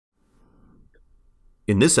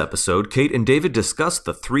In this episode, Kate and David discuss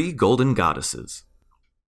the three golden goddesses.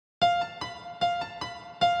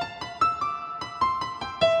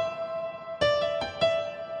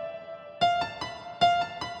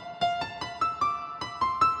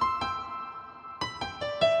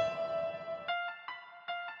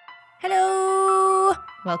 Hello!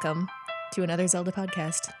 Welcome to another Zelda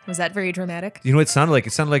podcast. Was that very dramatic? You know what it sounded like?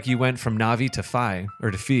 It sounded like you went from Navi to Fi,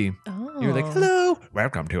 or to Fi. Oh. You were like, hello,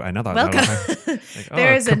 welcome to another Welcome. Zelda.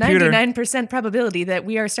 There is a computer. 99% probability that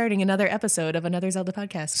we are starting another episode of another Zelda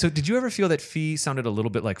podcast. So did you ever feel that Fi sounded a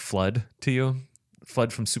little bit like Flood to you?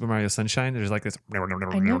 Flood from Super Mario Sunshine? There's like this. I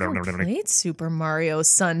never played Super Mario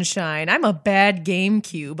Sunshine. I'm a bad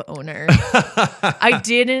GameCube owner. I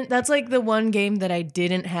didn't. That's like the one game that I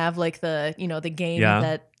didn't have, like the game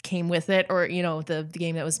that came with it, or the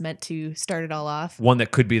game that was meant to start it all off. One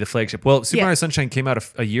that could be the flagship. Well, Super Mario Sunshine came out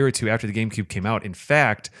a year or two after the GameCube came out. In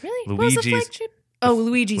fact, Really? What was the flagship? Oh,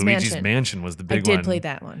 Luigi's Mansion. Mansion was the big one. I did play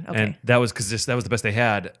that one. Okay. And that was because that was the best they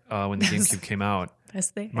had when the GameCube came out.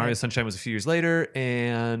 Best they had. Mario Sunshine was a few years later,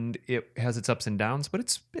 and it has its ups and downs, but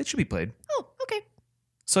it should be played. Oh, okay.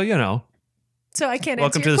 So So I can't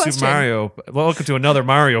welcome answer to your the question. Super Mario. Welcome to another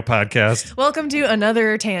Mario podcast. Welcome to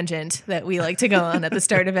another tangent that we like to go on at the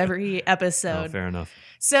start of every episode. Oh, fair enough.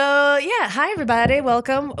 So hi everybody,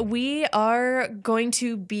 welcome. We are going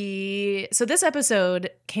to be, so this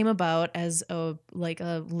episode came about as a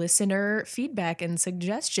listener feedback and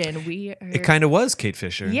suggestion. It kind of was Kate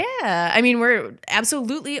Fischer. Yeah, I mean, we're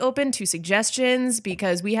absolutely open to suggestions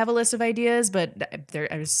because we have a list of ideas, but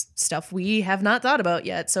there's stuff we have not thought about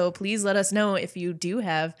yet. So please let us know if you do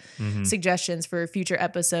have suggestions for future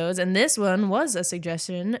episodes. And this one was a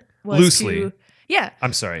suggestion. Loosely. Yeah.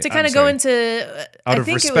 I'm sorry. To kind of go into... Out of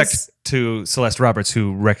respect to Celeste Roberts,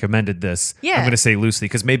 who recommended this, Yeah. I'm going to say loosely,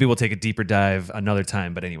 because maybe we'll take a deeper dive another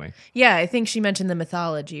time. But anyway. Yeah, I think she mentioned the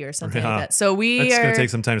mythology or something like that. So That's going to take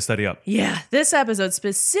some time to study up. Yeah, this episode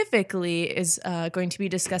specifically is going to be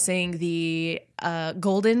discussing the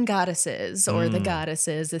golden goddesses, or the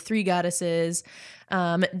goddesses, the three goddesses,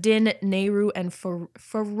 Din, Nehru, and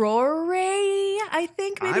Furore, I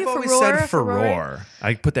think. Maybe I've always Furore, said Furore.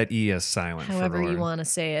 I put that E as silent. However Furore. you want to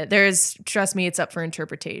say it. Trust me, it's up for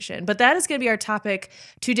interpretation. But that is going to be our topic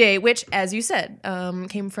today, which, as you said,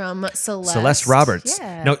 came from Celeste Roberts.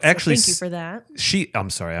 Yeah. No, so actually, thank you for that. I'm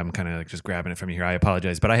sorry, I'm kind of like just grabbing it from you here. I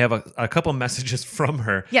apologize, but I have a couple messages from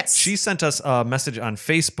her. Yes. She sent us a message on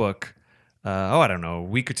Facebook, I don't know, a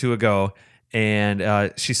week or two ago.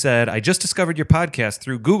 And she said, I just discovered your podcast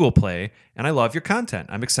through Google Play, and I love your content.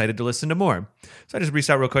 I'm excited to listen to more. So I just reached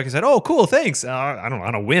out real quick and said, oh, cool, thanks. I don't know,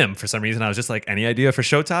 on a whim, for some reason, I was just like, any idea for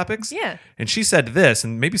show topics? Yeah. And she said this,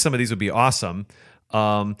 and maybe some of these would be awesome.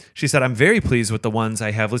 She said, I'm very pleased with the ones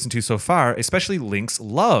I have listened to so far, especially Link's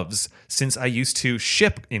Loves, since I used to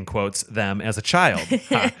ship, in quotes, them as a child.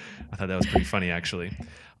 I thought that was pretty funny, actually.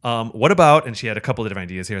 What about, and she had a couple of different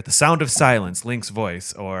ideas here, The Sound of Silence, Link's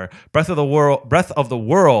voice, or Breath of the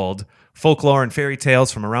World, folklore and fairy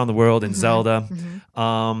tales from around the world in Zelda.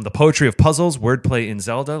 The poetry of puzzles, wordplay in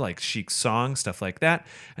Zelda, like Sheik's song, stuff like that.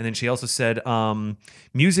 And then she also said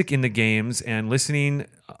music in the games and listening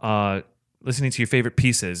to your favorite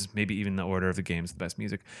pieces, maybe even the order of the games, the best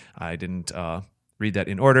music. I didn't read that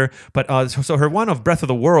in order. But so her one of Breath of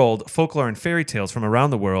the World, folklore and fairy tales from around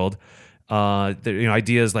the world,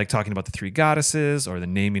 ideas like talking about the three goddesses or the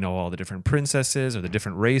naming of all the different princesses or the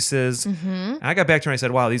different races. And I got back to her and I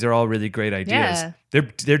said, wow, these are all really great ideas. Yeah.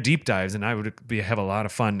 They're deep dives, and I would have a lot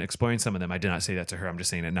of fun exploring some of them. I did not say that to her. I'm just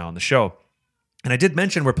saying it now on the show. And I did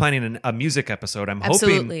mention we're planning a music episode. I'm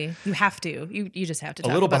Absolutely. hoping... You have to. You just have to talk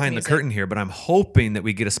a little about behind the music. curtain here, but I'm hoping that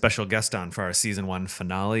we get a special guest on for our season 1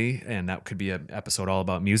 finale, and that could be an episode all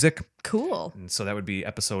about music. Cool. And so that would be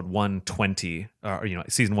episode 120, or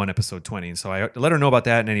season 1, episode 20. So I let her know about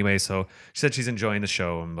that. And anyway, so she said she's enjoying the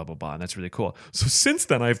show and blah, blah, blah. And that's really cool. So since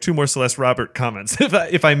then, I have 2 more Celeste Robert comments,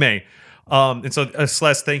 if I may. And so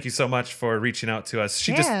Celeste, thank you so much for reaching out to us.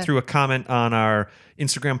 She just threw a comment on our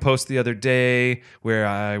Instagram post the other day where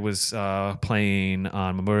I was playing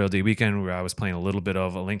on Memorial Day weekend, where I was playing a little bit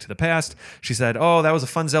of A Link to the Past. She said, oh, that was a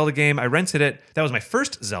fun Zelda game. I rented it. That was my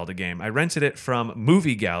first Zelda game. I rented it from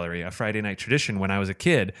Movie Gallery, a Friday night tradition when I was a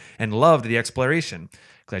kid, and loved the exploration.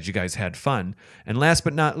 Glad you guys had fun. And last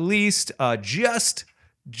but not least, just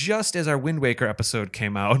as our Wind Waker episode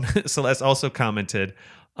came out, Celeste also commented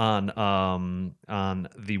on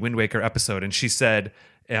the Wind Waker episode, and she said,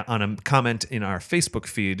 on a comment in our Facebook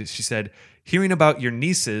feed, she said, hearing about your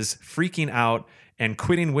nieces freaking out and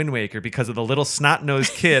quitting Wind Waker because of the little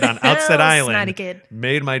snot-nosed kid on Outset Island snotty kid.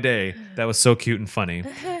 made my day. That was so cute and funny.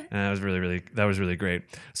 That was really great.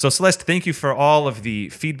 So Celeste, thank you for all of the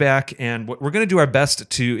feedback, and we're going to do our best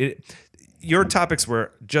to. Your topics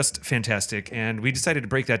were just fantastic, and we decided to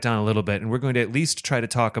break that down a little bit, and we're going to at least try to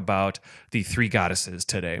talk about the three goddesses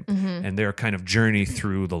today and their kind of journey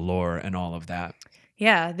through the lore and all of that.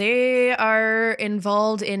 Yeah, they are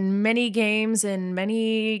involved in many games in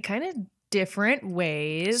many kind of different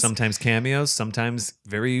ways. Sometimes cameos, sometimes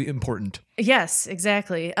very important. Yes,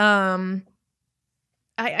 exactly. I've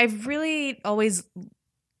really always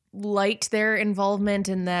liked their involvement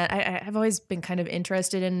in that. I've always been kind of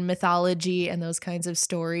interested in mythology and those kinds of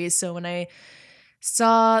stories. So when I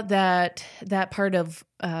saw that part of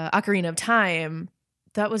Ocarina of Time,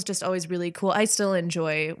 that was just always really cool. I still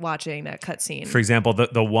enjoy watching that cutscene. For example,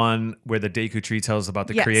 the one where the Deku Tree tells about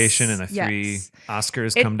the creation and the three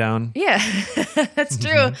Oscars come down. Yeah, that's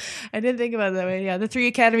true. I didn't think about it that way. Yeah, the 3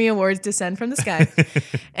 Academy Awards descend from the sky.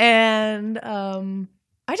 And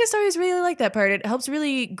I just always really like that part. It helps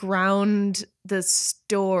really ground the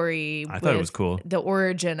story. I thought it was cool. The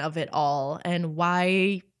origin of it all and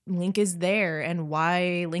why Link is there and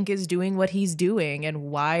why Link is doing what he's doing and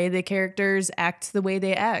why the characters act the way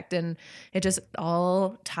they act. And it just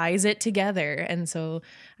all ties it together. And so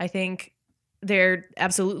I think they're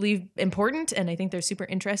absolutely important, and I think they're super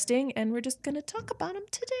interesting, and we're just going to talk about them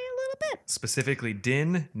today a little bit. Specifically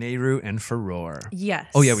Din, Nehru, and Furore. Yes.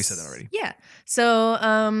 Oh, yeah, we said that already. Yeah.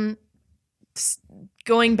 So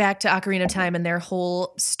going back to Ocarina of Time and their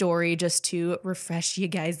whole story, just to refresh you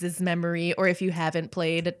guys' memory, or if you haven't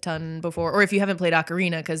played a ton before, or if you haven't played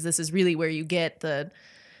Ocarina, because this is really where you get the...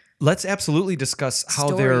 Let's absolutely discuss how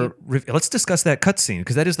story. Let's discuss that cutscene,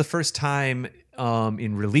 because that is the first time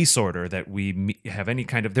in release order that we have any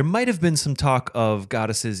kind of. There might have been some talk of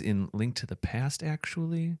goddesses in Link to the Past,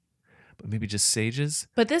 actually, but maybe just sages.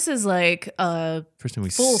 But this is like a first time we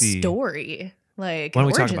full see story, like Why an don't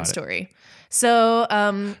we talk origin about it? story. So,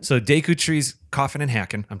 so Deku Tree's coughing and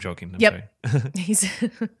hacking. I'm joking. I'm yep. sorry. He's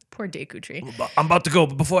poor Deku Tree. I'm about to go,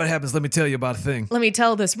 but before it happens, let me tell you about a thing. Let me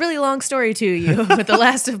tell this really long story to you with the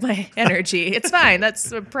last of my energy. It's fine.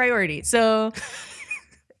 That's a priority. So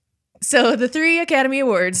the 3 Academy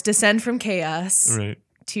Awards descend from chaos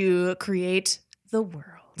to create the world.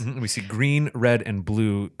 Mm-hmm. We see green, red, and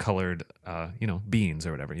blue colored, beings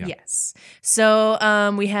or whatever. Yeah. Yes.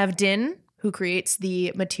 So we have Din, who creates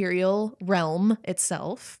the material realm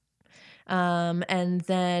itself, and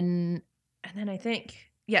then I think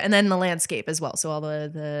and then the landscape as well. So all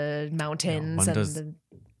the mountains and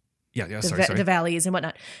the valleys and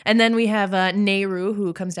whatnot. And then we have Nehru,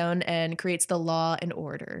 who comes down and creates the law and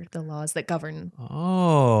order, the laws that govern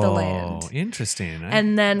the land. Interesting.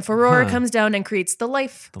 And then Furore comes down and creates the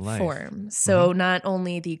life form. So not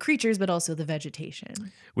only the creatures, but also the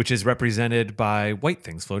vegetation. Which is represented by white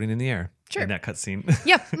things floating in the air in that cutscene.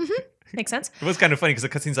 Yep. Mm-hmm. Makes sense. It was kind of funny because the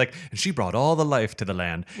cutscene's like, and she brought all the life to the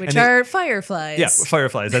land. Which are fireflies. Yeah,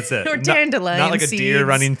 fireflies. That's it. Or dandelion Not like a deer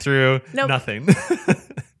running through. Nope. Nothing.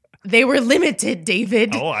 They were limited,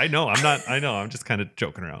 David. Oh, I know. I'm just kind of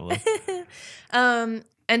joking around a little.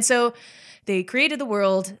 And so they created the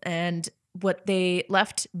world, and what they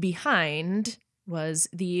left behind was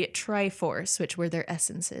the Triforce, which were their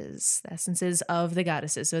essences, the essences of the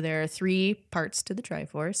goddesses. So there are 3 parts to the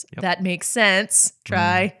Triforce. Yep. That makes sense.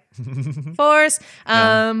 Triforce.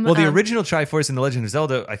 Well, the original Triforce in The Legend of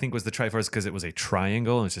Zelda, I think, was the Triforce because it was a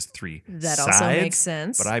triangle and it's just 3 that sides. Also makes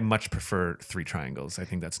sense. But I much prefer 3 triangles. I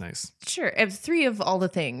think that's nice. Sure. 3 of all the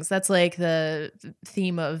things. That's like the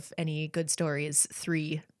theme of any good story is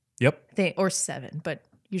 3. Yep. Or 7, but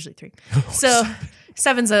usually 3. So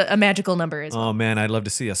 7's a magical number as well. Oh man, I'd love to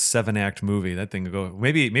see a 7-act movie. That thing would go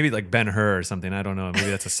maybe like Ben-Hur or something. I don't know. Maybe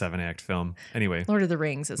that's a 7-act film. Anyway, Lord of the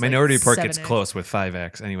Rings is Minority like Report 7 gets acts. close with 5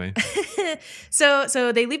 acts. Anyway,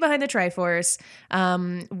 so they leave behind the Triforce,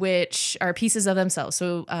 which are pieces of themselves.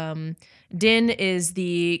 So Din is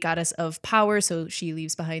the goddess of power, so she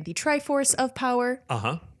leaves behind the Triforce of power.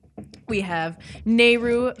 We have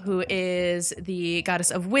Nehru, who is the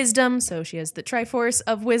goddess of wisdom, so she has the Triforce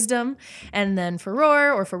of wisdom. And then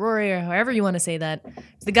Furore, or however you want to say that,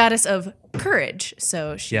 is the goddess of courage,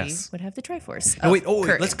 so she would have the Triforce of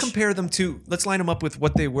courage. Let's compare them to, let's line them up with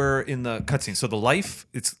what they were in the cutscene. So the life,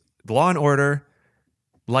 it's the law and order,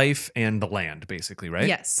 life, and the land, basically, right?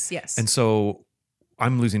 Yes. And so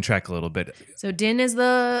I'm losing track a little bit. So Din is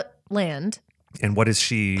the land. And what is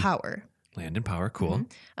she? Power. Land and power, cool.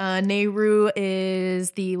 Mm-hmm. Nehru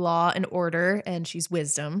is the law and order, and she's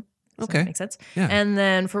wisdom. So Okay. that makes sense. Yeah. And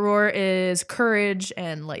then furor is courage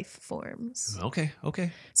and life forms. Okay.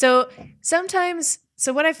 So sometimes,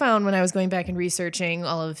 what I found when I was going back and researching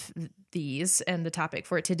all of these and the topic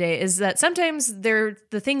for it today is that sometimes the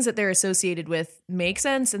things that they're associated with make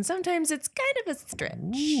sense, and sometimes it's kind of a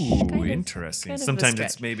stretch. Ooh, interesting. kind of a Sometimes stretch.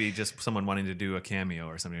 it's maybe just someone wanting to do a cameo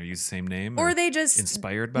or something, or use the same name, Or they just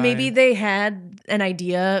inspired by. maybe they had an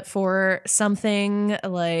idea for something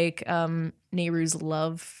like Nehru's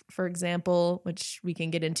love, for example, which we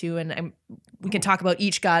can get into, and we can talk about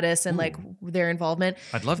each goddess and like their involvement.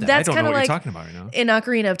 I'd love that. That's I don't know what like, you're talking about right now. In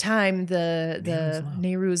Ocarina of Time, the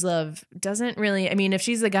Nehru's love doesn't really. I mean, if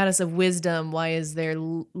she's the goddess of wisdom, why is there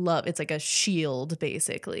love? It's like a shield,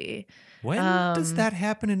 basically. When does that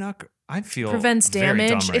happen in Ocarina? I feel Prevents very damage.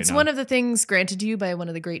 dumb right It's now. one of the things granted to you by one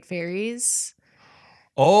of the great fairies.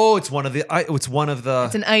 Oh, it's one of the. It's one of the.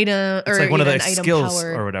 It's an item, or It's like one of the an item skills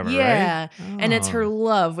power. or whatever, yeah. right? And it's her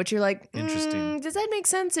love, which you're like, Interesting. Does that make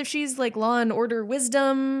sense if she's like law and order,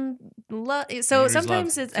 wisdom? So Nehru's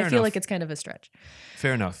sometimes love. I Fair feel enough. like it's kind of a stretch.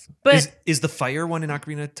 Fair enough. But is the fire one in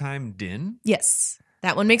Ocarina of Time Din? Yes,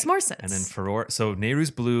 that one makes more sense. And then Furor. So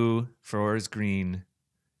Nehru's blue, Furor is green,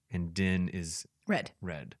 and Din is red.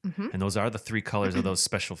 Mm-hmm. And those are the three colors of those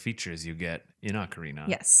special features you get in Ocarina.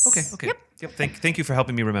 Yes. Okay. Yep. Thank you for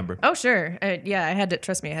helping me remember. Oh, sure. Yeah, I had to,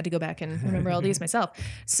 trust me, I had to go back and remember all these myself.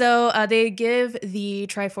 So they give the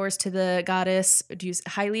Triforce to the goddess, do you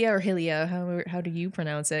Hylia or Hylia? How do you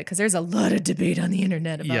pronounce it? Because there's a lot of debate on the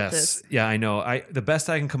internet about this. Yeah, I know. The best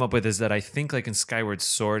I can come up with is that I think like in Skyward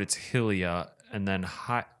Sword, it's Hylia, and then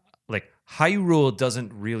Hyrule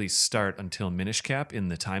doesn't really start until Minish Cap in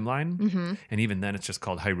the timeline. And even then it's just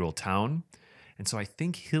called Hyrule Town. And so I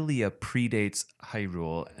think Hylia predates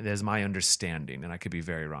Hyrule. That's my understanding, and I could be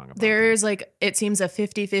very wrong about There's it seems a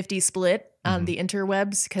 50-50 split on the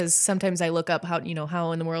interwebs, because sometimes I look up how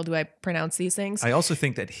in the world do I pronounce these things. I also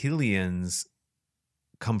think that Hylians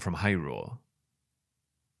come from Hyrule.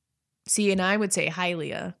 See, and I would say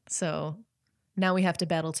Hylia. So now we have to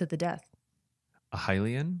battle to the death. A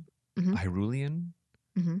Hylian? A Hyrulean?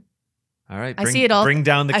 Mm-hmm. All right. I see it all. Bring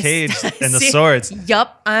down the cage and the see, swords.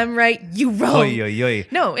 Yup, I'm right. You wrong. Oy, oy, oy.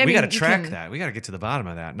 No, we got to track that. We got to get to the bottom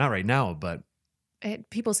of that. Not right now, but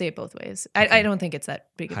people say it both ways. I don't think it's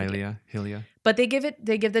that big of a deal. Hylia. But they give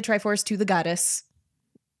the Triforce to the goddess,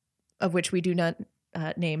 of which we do not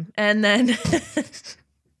name, and then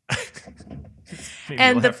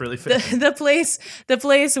and the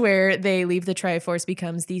place where they leave the Triforce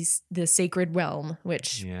becomes the sacred realm,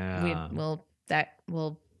 which that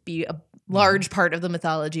will be a large part of the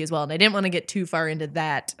mythology as well. And I didn't want to get too far into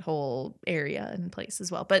that whole area and place as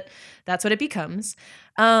well, but that's what it becomes.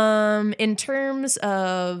 In terms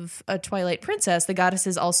of a Twilight Princess, the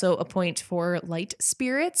goddesses also appoint for light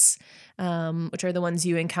spirits, which are the ones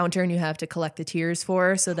you encounter and you have to collect the tears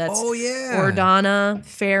for. So that's Ordana,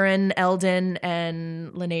 Farron, Eldin,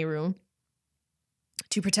 and Lanayru,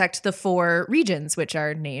 to protect the 4 regions, which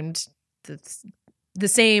are named the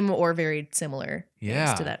same or very similar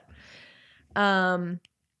names to that.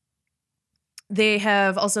 They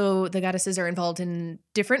have also, the goddesses are involved in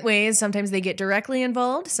different ways. Sometimes they get directly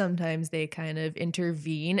involved. Sometimes they kind of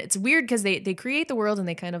intervene. It's weird because they create the world and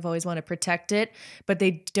they kind of always want to protect it, but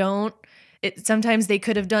they don't. Sometimes they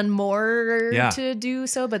could have done more to do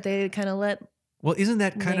so, but they kind of let. Well, isn't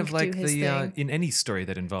that kind Link of like thing. in any story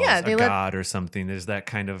that involves a god or something? There's that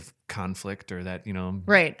kind of conflict or that,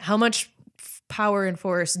 Right. How much power and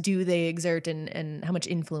force do they exert, and how much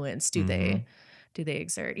influence do they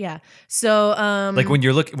exert? Yeah. So like when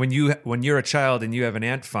you're a child and you have an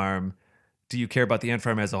ant farm, do you care about the ant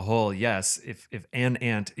farm as a whole? Yes. If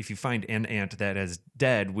you find an ant that is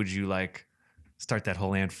dead, would you like start that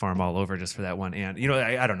whole ant farm all over just for that one ant?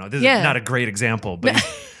 I don't know. This is not a great example, but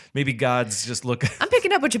maybe gods just look. I'm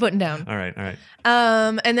picking up what you're putting down. All right.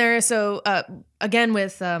 And there, again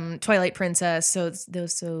with Twilight Princess,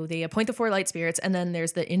 so they appoint the 4 light spirits, and then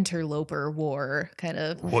there's the interloper war kind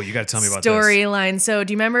of. Whoa, you got to tell me about this storyline. So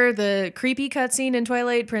do you remember the creepy cutscene in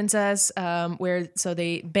Twilight Princess, where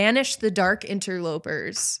they banish the dark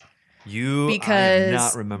interlopers? I am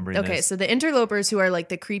not remembering this. Okay, so the interlopers, who are like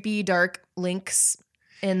the creepy dark links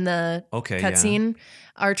in the cutscene,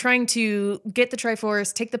 are trying to get the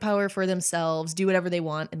Triforce, take the power for themselves, do whatever they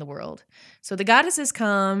want in the world. So the goddesses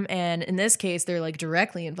come, and in this case, they're like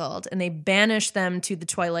directly involved, and they banish them to the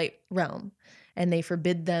Twilight realm, and they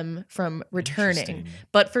forbid them from returning.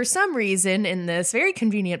 But for some reason, in this very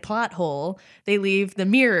convenient plot hole, they leave the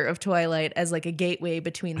Mirror of Twilight as like a gateway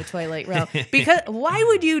between the Twilight realm. Because why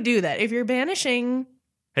would you do that if you're banishing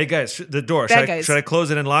Hey guys, the door. Bad Should I close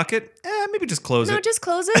it and lock it? Maybe just close it. No, just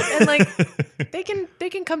close it, and like they can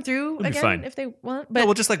come through It'll be again fine. if they want. But No,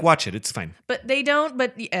 we'll just like watch it. It's fine. but they don't.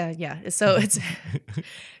 But yeah. So it's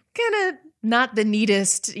kind of not the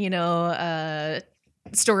neatest,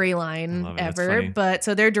 storyline ever. But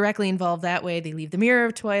so they're directly involved that way. They leave the Mirror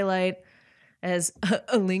of Twilight as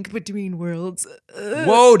a link between worlds.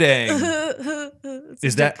 Whoa, dang!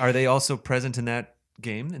 Are they also present in that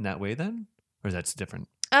game in that way then, or that's different?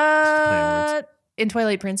 In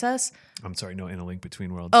Twilight Princess. I'm sorry, no, in A Link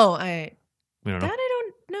Between Worlds. Oh, we don't know. That I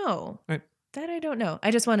don't know. Right. That I don't know.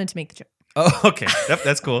 I just wanted to make the joke. Oh, okay. Yep,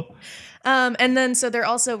 that's cool. And then so they're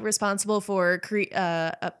also responsible for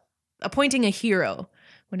appointing a hero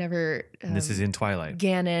whenever and this is in Twilight.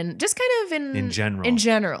 Ganon, just kind of in general. In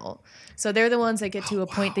general. So they're the ones that get to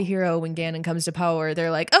appoint the hero when Ganon comes to power.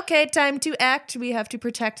 They're like, okay, time to act. We have to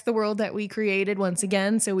protect the world that we created once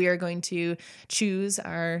again. So we are going to choose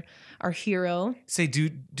our hero. Say,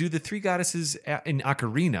 do the three goddesses in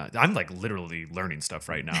Ocarina? I'm like literally learning stuff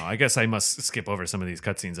right now. I guess I must skip over some of these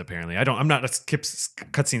cutscenes. Apparently, I'm not a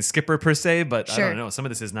cutscene skipper per se, but sure. I don't know. Some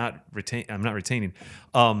of this is not I'm not retaining.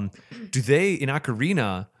 Do they in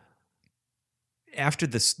Ocarina? After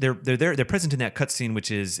this, they're present in that cutscene,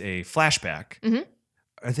 which is a flashback. Mm-hmm.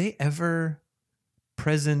 Are they ever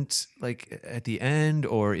present like at the end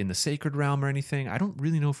or in the Sacred Realm or anything? I don't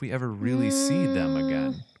really know if we ever really see them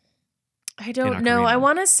again. I don't know. I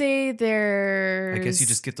want to say there's... I guess you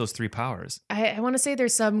just get those three powers. I want to say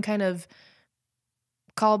there's some kind of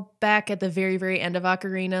call back at the very, very end of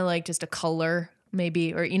Ocarina, like just a color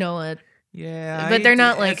maybe, or, yeah, but they're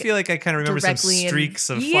not like... I feel like I kind of remember some streaks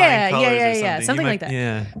of flying colors or something. Something like that.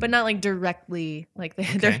 Yeah. But not like directly, like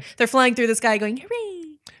they're flying through the sky going, hooray!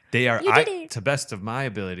 They are, to best of my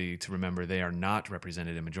ability to remember, they are not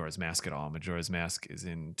represented in Majora's Mask at all. Majora's Mask is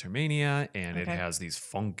in Termania, and it has these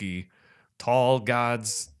funky, tall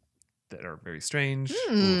gods that are very strange.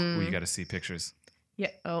 Ooh, you got to see pictures.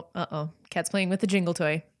 Yeah. Oh, Cat's playing with the jingle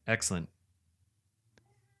toy. Excellent.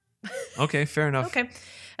 Okay, fair enough. Okay.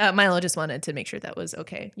 Milo just wanted to make sure that was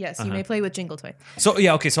okay. Yes, you may play with jingle toy. So,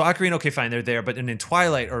 yeah, okay, so Ocarina, okay, fine, they're there. But in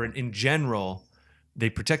Twilight, or in general, they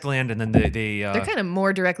protect the land, and then they're kind of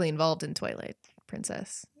more directly involved in Twilight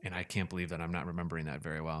Princess. And I can't believe that I'm not remembering that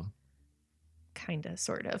very well. Kind of,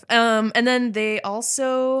 sort of. And then they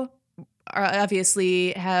also are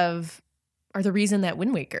the reason that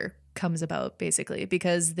Wind Waker comes about, basically,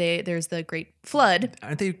 because there's the Great Flood.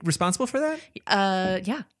 Aren't they responsible for that?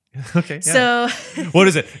 Yeah. Okay. So Yeah. What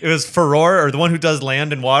is it? It was Furore, or the one who does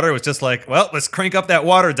land and water, was just like, well, let's crank up that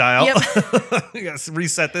water dial. Yep. Let's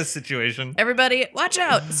reset this situation. Everybody, watch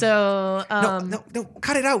out. So no,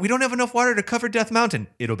 cut it out. We don't have enough water to cover Death Mountain.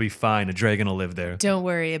 It'll be fine. A dragon will live there. Don't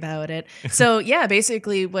worry about it. So yeah,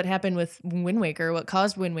 basically what happened with Wind Waker, what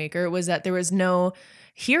caused Wind Waker, was that there was no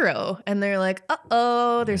hero, and they're like,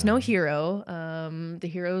 there's no hero. The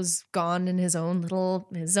hero's gone in his own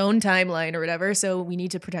timeline or whatever, so we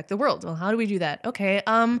need to protect the world. Well, how do we do that? Okay,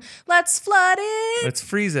 let's flood it. Let's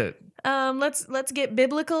freeze it. Let's get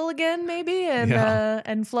biblical again, maybe,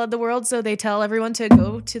 and flood the world. So they tell everyone to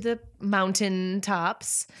go to the mountain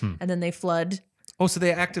tops, and then they flood. Oh, so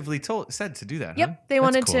they actively said to do that, Yep, huh? they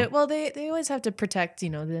wanted to. Well, they always have to protect,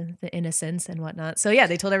 the innocents and whatnot. So yeah,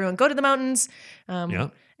 they told everyone, go to the mountains.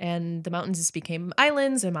 And the mountains became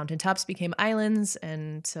islands, and mountaintops became islands,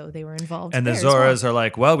 and so they were involved. And the Zoras are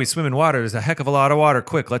like, well, we swim in water. There's a heck of a lot of water.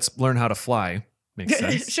 Quick, let's learn how to fly. Makes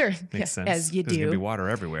sense. Sure. Makes sense. As you do. There's going to be water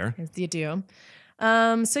everywhere. As you do.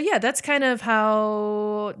 So yeah, that's kind of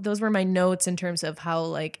how, those were my notes in terms of how,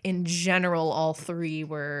 like, in general, all three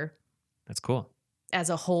were... That's cool. As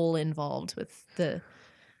a whole involved with the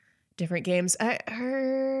different games.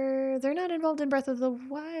 They're not involved in Breath of the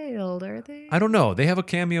Wild, are they? I don't know. They have a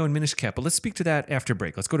cameo in Minish Cap, but let's speak to that after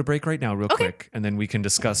break. Let's go to break right now real quick, and then we can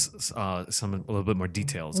discuss a little bit more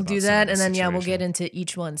details. We'll do that, and then we'll get into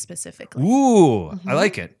each one specifically. Ooh, I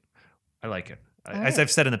like it. As I've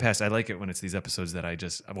said in the past, I like it when it's these episodes that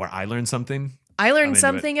where I learn something. I learned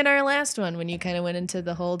something in our last one when you kind of went into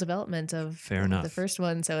the whole development of the first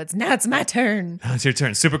one. So now it's my turn. It's your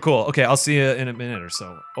turn. Super cool. Okay, I'll see you in a minute or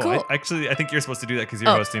so. Oh, cool. I think you're supposed to do that because you're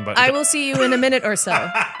hosting. But I will see you in a minute or so. Sounds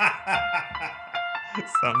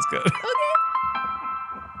good. Okay.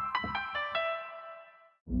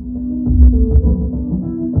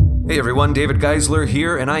 Hey everyone, David Geisler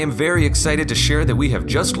here, and I am very excited to share that we have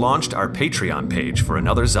just launched our Patreon page for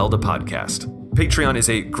Another Zelda podcast. Patreon is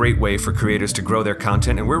a great way for creators to grow their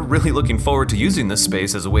content, and we're really looking forward to using this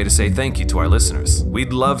space as a way to say thank you to our listeners.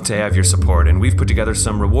 We'd love to have your support, and we've put together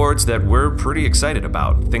some rewards that we're pretty excited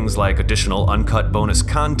about. Things like additional uncut bonus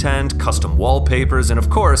content, custom wallpapers, and of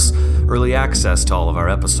course, early access to all of our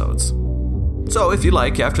episodes. So if you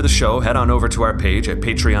like, after the show, head on over to our page at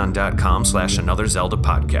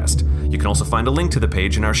patreon.com/AnotherZeldaPodcast. You can also find a link to the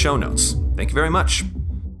page in our show notes. Thank you very much.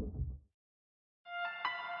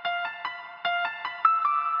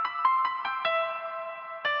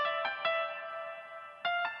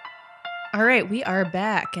 All right, we are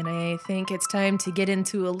back, and I think it's time to get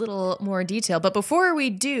into a little more detail. But before we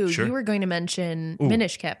do, you were going to mention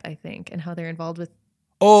Minish Cap, I think, and how they're involved with.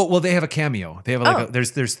 Oh, well, they have a cameo. They have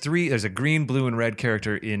there's three. There's a green, blue, and red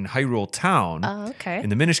character in Hyrule Town. Okay. In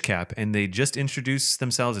the Minish Cap, and they just introduce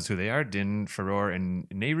themselves as who they are: Din, Furore, and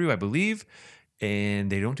Nehru, I believe, and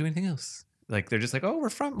they don't do anything else. Like they're just like, oh,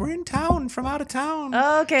 we're in town from out of town.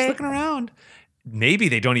 Oh, okay. Just looking around. Maybe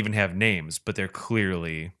they don't even have names, but they're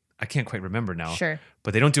clearly. I can't quite remember now. Sure.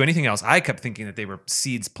 But they don't do anything else. I kept thinking that they were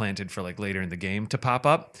seeds planted for like later in the game to pop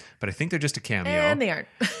up, but I think they're just a cameo. And they aren't.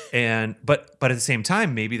 But at the same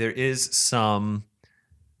time, maybe there is some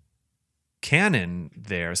canon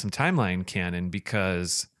there, some timeline canon,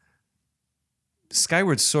 because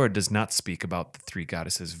Skyward Sword does not speak about the three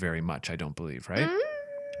goddesses very much, I don't believe, right?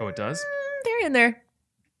 Oh, it does? They're in there.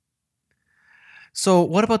 So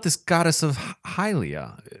what about this goddess of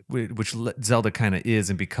Hylia, which Zelda kind of is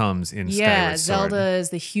and becomes in Skyward Sword? Yeah, Zelda is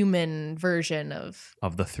the human version of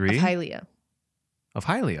the three? Of Hylia. Of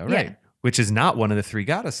Hylia, right. Yeah. Which is not one of the three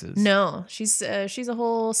goddesses. No, she's a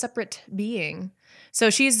whole separate being. So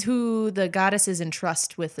she's who the goddesses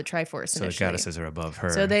entrust with the Triforce So initially. the goddesses are above her.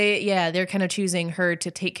 So they're kind of choosing her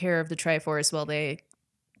to take care of the Triforce while they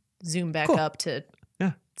zoom back up to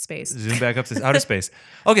space. Zoom back up to outer space.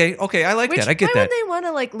 Okay, I like that. I get that. Why would they want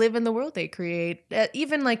to like live in the world they create,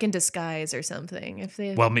 even like in disguise or something? If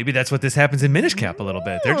they well, maybe that's what this happens in Minish Cap a little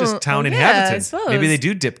bit. They're just town inhabitants. Maybe they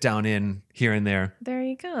do dip down in here and there. There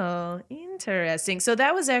you go. Interesting. So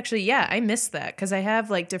that was actually I missed that because I have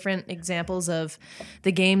like different examples of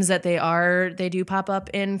the games that they do pop up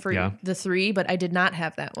in for the three, but I did not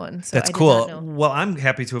have that one. So that's cool. Well, I'm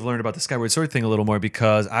happy to have learned about the Skyward Sword thing a little more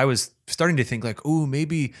because I was starting to think like, oh,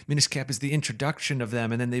 maybe Minish Cap is the introduction of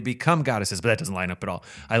them and then they become goddesses, but that doesn't line up at all.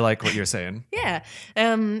 I like what you're saying. Yeah.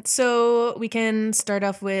 So we can start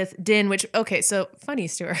off with Din, so funny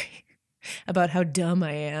story. About how dumb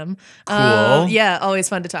I am. Cool. Yeah, always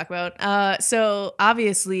fun to talk about. So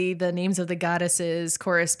obviously the names of the goddesses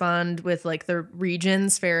correspond with like the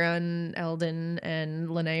regions, Farron, Eldin, and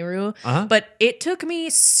Lanayru. But it took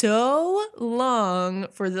me so long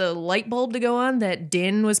for the light bulb to go on that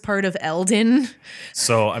Din was part of Eldin.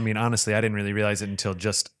 So, I mean, honestly, I didn't really realize it until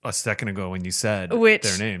just a second ago when you said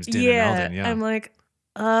their names, Din and Eldin. Yeah, I'm like,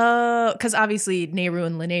 because obviously Nehru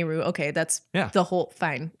and Lanayru, okay, that's the whole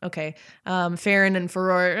fine. Okay. Farron and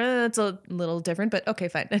Furore, it's a little different, but okay,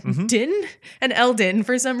 fine. Din and Eldin,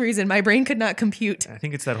 for some reason, my brain could not compute. I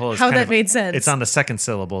think it's that whole how that made sense. It's on the second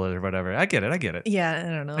syllable or whatever. I get it. Yeah, I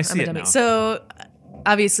don't know. I see it now. So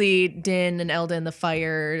obviously Din and Eldin, the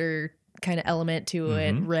fire kind of element to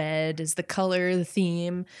it. Red is the color, the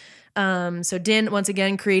theme. So Din once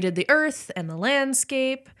again created the earth and the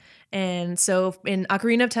landscape. And so in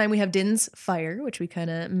Ocarina of Time, we have Din's Fire, which we kind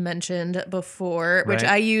of mentioned before, which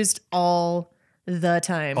I used all the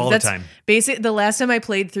time. That's the time. Basically, the last time I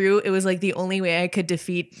played through, it was like the only way I could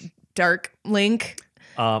defeat Dark Link.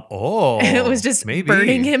 It was just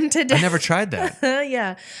burning him to death. I never tried that.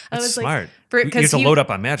 Yeah. I was smart. You have to load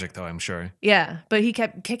up on magic, though, I'm sure. Yeah, but he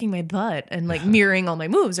kept kicking my butt and like mirroring all my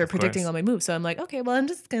moves or predicting all my moves. So I'm like, okay, well, I'm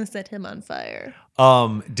just going to set him on fire.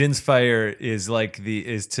 Din's Fire is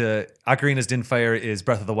Ocarina's Din Fire is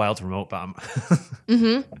Breath of the Wild's remote bomb.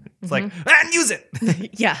 It's like, and use it.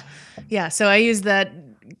 Yeah. So I used that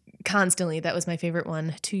constantly. That was my favorite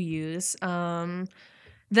one to use.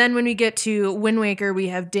 Then when we get to Wind Waker, we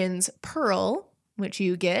have Din's Pearl, which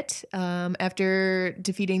you get after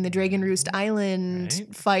defeating the Dragon Roost Island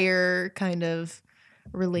fire kind of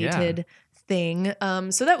related thing.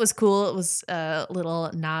 So that was cool. It was a little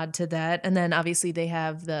nod to that. And then obviously they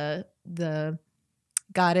have the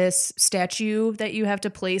goddess statue that you have to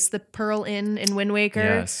place the pearl in Wind Waker.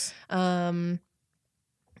 Yes. And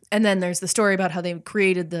then there's the story about how they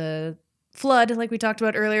created the flood, like we talked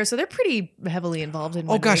about earlier. So they're pretty heavily involved in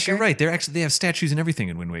Wind Waker. You're right. They have statues and everything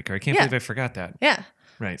in Wind Waker. I can't believe I forgot that. Yeah.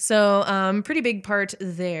 Right. So pretty big part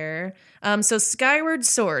there. So Skyward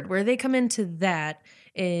Sword, where they come into that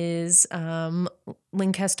is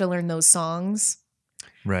Link has to learn those songs.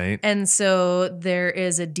 Right. And so there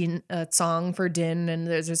is a song for Din, and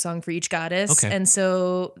there's a song for each goddess. Okay. And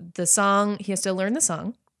so the song, he has to learn the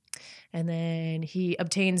song. And then he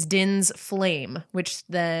obtains Din's flame, which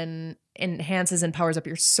then enhances and powers up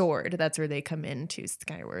your sword. That's where they come into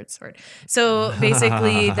Skyward Sword. So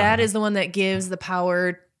basically, that is the one that gives the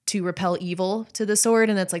power to repel evil to the sword,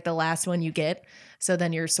 and that's like the last one you get. So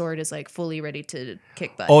then your sword is like fully ready to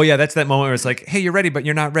kick butt. Oh yeah, that's that moment where it's like, hey, you're ready, but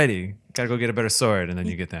you're not ready. Gotta go get a better sword, and then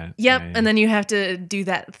you get that. Yep, Yeah, yeah. And then you have to do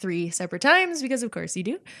that 3 separate times because of course you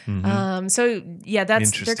do. So yeah,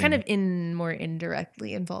 they're kind of more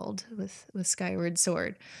indirectly involved with Skyward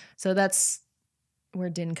Sword. So that's where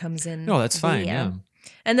Din comes in. No, that's fine. Yeah.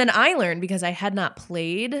 And then I learned, because I had not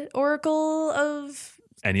played Oracle of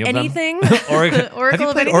anything. Oracle have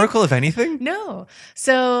you played Oracle of anything? No.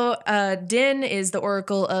 So Din is the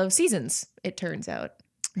Oracle of Seasons, it turns out.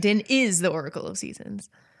 Din is the Oracle of Seasons.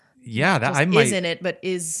 Yeah, that I might isn't it, but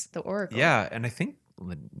is the Oracle. Yeah, and I think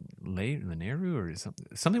Leneru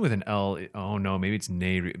or something with an L. Oh no, maybe it's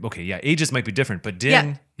Neru. Okay, yeah, ages might be different, but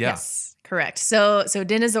Din, Yes, correct. So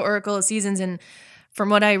Din is the Oracle of Seasons, and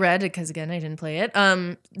from what I read, because again I didn't play it,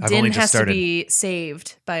 Din has to be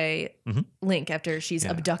saved by Link after she's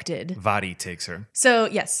abducted. Vadi takes her. So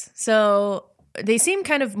yes, they seem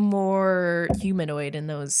kind of more humanoid in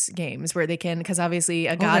those games where they can, because obviously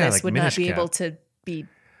a goddess like would not be Minish able to be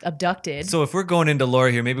abducted. So if we're going into lore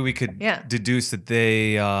here, maybe we could deduce that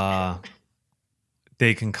they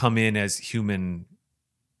can come in as human.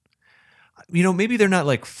 You know, maybe they're not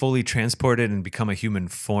like fully transported and become a human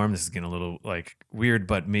form. This is getting a little like weird,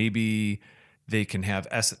 but maybe they can have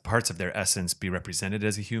parts of their essence be represented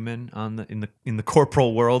as a human in the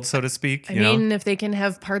corporal world, so to speak. I mean, if they can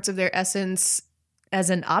have parts of their essence as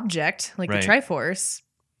an object, like the Triforce,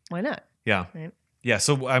 why not? Yeah. Right? Yeah,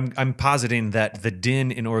 so I'm positing that the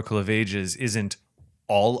Din in Oracle of Ages isn't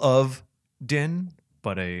all of Din,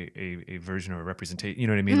 but a version or a representation. You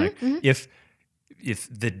know what I mean? If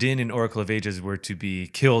the Din in Oracle of Ages were to be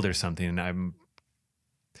killed or something, I'm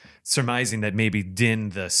surmising that maybe Din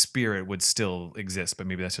the spirit would still exist, but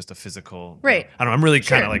maybe that's just a physical. Right. I don't know. I'm really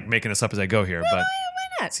kind of like making this up as I go here, but why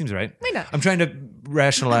not? It seems right. Why not? I'm trying to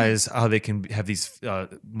rationalize how they can have these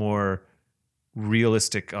more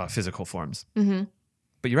realistic physical forms. Mm-hmm.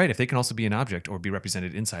 But you're right. If they can also be an object or be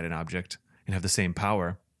represented inside an object and have the same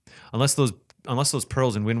power, unless those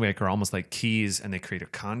pearls in Wind Waker are almost like keys and they create a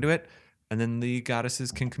conduit, and then the goddesses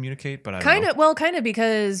can communicate. But I don't know. Well, kind of,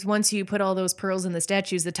 because once you put all those pearls in the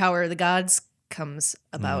statues, the Tower of the Gods comes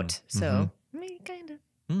about. So maybe kind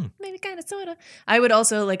of, sort of. I would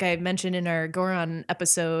also, like I mentioned in our Goron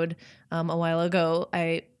episode a while ago,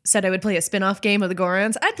 I said I would play a spin-off game of the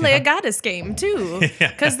Gorons. I'd play a goddess game too,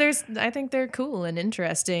 because I think they're cool and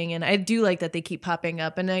interesting, and I do like that they keep popping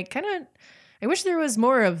up. And I wish there was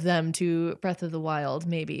more of them to Breath of the Wild,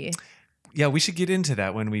 maybe. Yeah, we should get into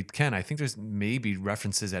that when we can. I think there's maybe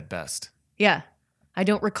references at best. Yeah. I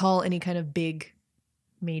don't recall any kind of big,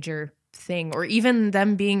 major thing, or even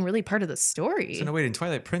them being really part of the story. So no, wait, in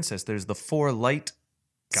Twilight Princess, there's the 4 light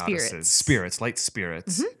goddesses. Light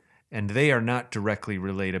spirits. Mm-hmm. And they are not directly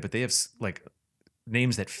related, but they have like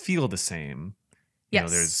names that feel the same.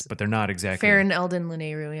 Yes. But they're not exactly. Farron, Eldon,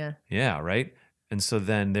 Lineru, yeah. Yeah, right? And so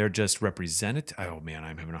then they're just represented. Oh man,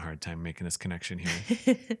 I'm having a hard time making this connection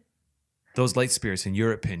here. Those light spirits, in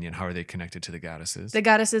your opinion, how are they connected to the goddesses? The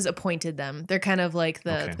goddesses appointed them. They're kind of like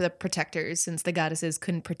the protectors. Since the goddesses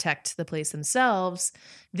couldn't protect the place themselves,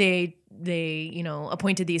 they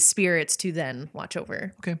appointed these spirits to then watch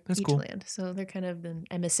over that's each cool. land. So they're kind of the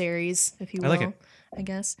emissaries, if you will. I like it. I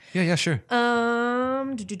guess. Yeah, sure.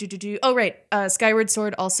 Oh, right. Skyward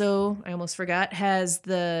Sword also, I almost forgot, has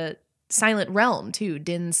the Silent Realm too.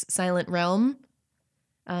 Din's Silent Realm.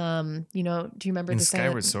 Do you remember in the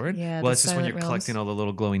Skyward Sword? Yeah. Well, it's just when you're collecting all the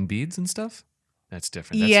little glowing beads and stuff. That's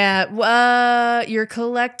different. You're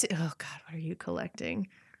collecting. Oh God, what are you collecting?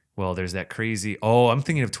 Well, there's that crazy. Oh, I'm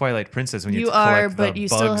thinking of Twilight Princess when you collect the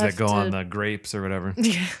bugs that go on the grapes or whatever.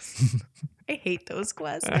 Yes. I hate those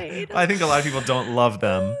quests. I think a lot of people don't love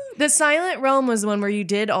them. The Silent Realm was the one where you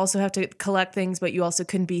did also have to collect things, but you also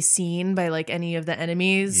couldn't be seen by like any of the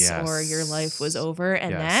enemies, or your life was over.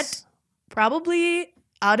 And that probably,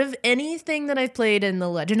 out of anything that I've played in the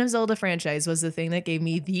Legend of Zelda franchise, was the thing that gave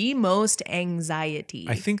me the most anxiety.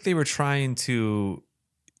 I think they were trying to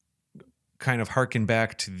kind of harken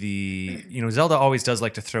back to the, Zelda always does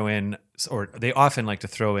like to throw in, or they often like to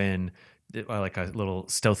throw in like a little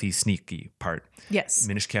stealthy, sneaky part. Yes.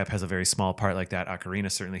 Minish Cap has a very small part like that. Ocarina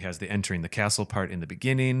certainly has the entering the castle part in the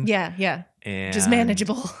beginning. Yeah. And just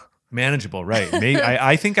manageable. Manageable, right. Maybe,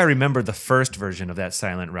 I think I remember the first version of that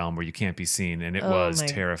Silent Realm where you can't be seen, and it was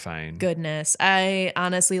terrifying. Goodness. I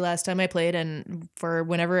honestly, last time I played, and for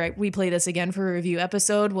whenever we play this again for a review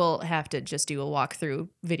episode, we'll have to just do a walkthrough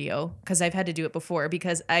video, because I've had to do it before,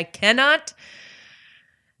 because I cannot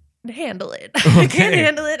handle it. Okay. I can't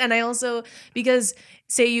handle it. And I also, because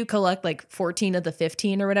say you collect like 14 of the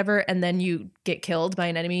 15 or whatever, and then you get killed by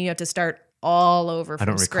an enemy, you have to start all over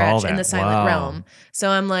from scratch in the Silent Realm. So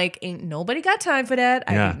I'm like, ain't nobody got time for that.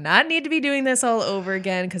 I do not need to be doing this all over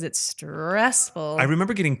again, because it's stressful. I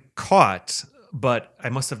remember getting caught, but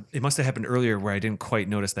it must have happened earlier where I didn't quite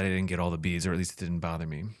notice that I didn't get all the bees, or at least it didn't bother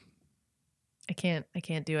me. I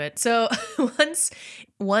can't do it. So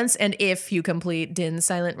once and if you complete Din's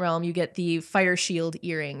Silent Realm, you get the Fire Shield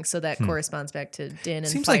earring. So that corresponds back to Din and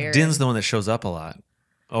Seems fire. like Din's the one that shows up a lot.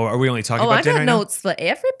 Oh, are we only talking about Din right now? I got notes for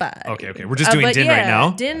everybody. Okay. We're just doing Din right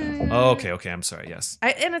now? Din. Oh, okay. I'm sorry. Yes.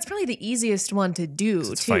 And it's probably the easiest one to do,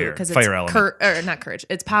 too. Because it's fire element. Not courage.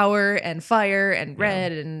 It's power and fire and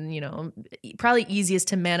red and, probably easiest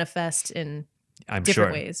to manifest in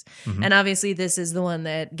different ways. Mm-hmm. And obviously this is the one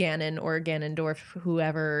that Ganon or Ganondorf,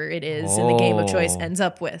 whoever it is in the game of choice, ends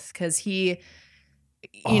up with, because he...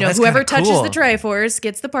 whoever touches the Triforce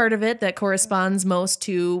gets the part of it that corresponds most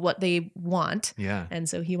to what they want. Yeah. And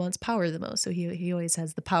so he wants power the most. So he always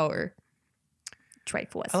has the power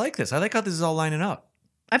Triforce. I like this. I like how this is all lining up.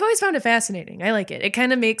 I've always found it fascinating. I like it. It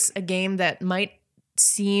kind of makes a game that might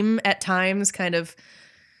seem at times kind of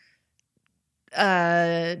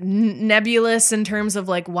nebulous in terms of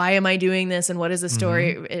like, why am I doing this and what is the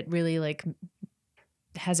story? Mm-hmm. It really like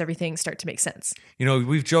has everything start to make sense.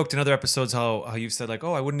 We've joked in other episodes how you've said like,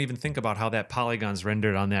 oh, I wouldn't even think about how that polygon's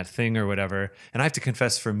rendered on that thing or whatever. And I have to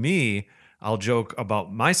confess, for me, I'll joke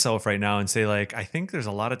about myself right now and say like, I think there's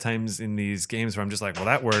a lot of times in these games where I'm just like, well,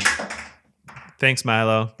 that word. Thanks,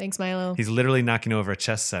 Milo. He's literally knocking over a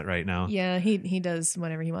chess set right now. Yeah, he does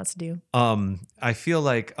whatever he wants to do. I feel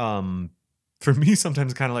like for me,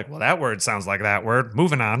 sometimes kind of like, well, that word sounds like that word.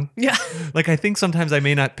 Moving on. Yeah. Like, I think sometimes I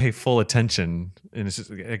may not pay full attention, and it's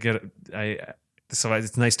just so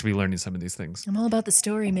it's nice to be learning some of these things. I'm all about the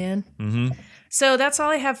story, man. Mm-hmm. So that's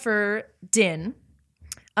all I have for Din.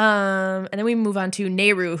 And then we move on to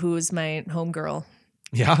Nehru, who's my homegirl.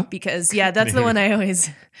 Yeah. Because that's the one I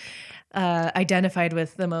always identified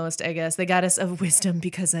with the most. I guess the goddess of wisdom,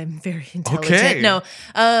 because I'm very intelligent. Okay. No,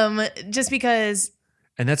 just because.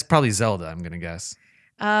 And that's probably Zelda, I'm going to guess.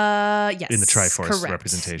 Yes. In the Triforce correct.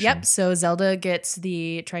 representation. Yep. So Zelda gets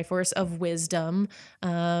the Triforce of Wisdom.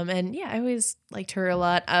 And I always liked her a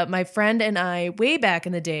lot. My friend and I, way back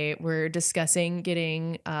in the day, were discussing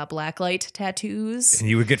getting blacklight tattoos. And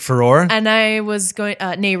you would get Furore? And I was going,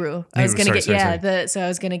 Nehru. I was going to get, so I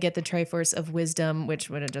was going to get the Triforce of Wisdom,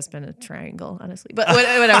 which would have just been a triangle, honestly. But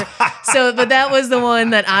whatever. But that was the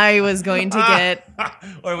one that I was going to get.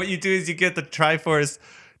 Or what you do is you get the Triforce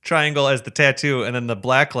triangle as the tattoo, and then the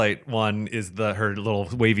blacklight one is her little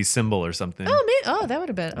wavy symbol or something. Oh, that would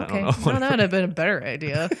have been okay. Well, that would have been a better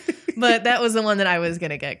idea. But that was the one that I was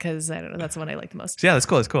gonna get, because I don't know, that's the one I like the most. Yeah, that's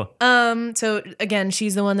cool. That's cool. So again,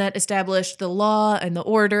 she's the one that established the law and the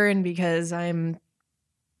order, and because I'm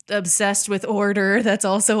obsessed with order, that's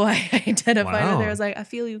also why I identified with her. I was like, I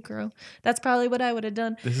feel you, girl. That's probably what I would have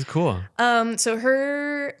done. This is cool. So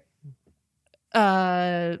her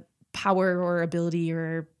power or ability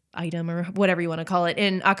or item or whatever you want to call it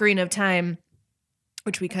in Ocarina of Time,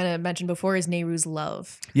 which we kind of mentioned before, is Nehru's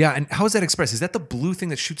love. Yeah, and how is that expressed? Is that the blue thing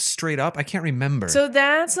that shoots straight up? I can't remember. So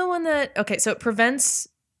that's the one that, so it prevents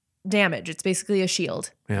damage. It's basically a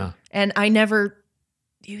shield. Yeah. And I never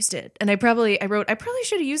used it. And I probably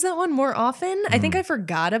should have used that one more often. I think I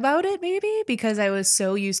forgot about it maybe because I was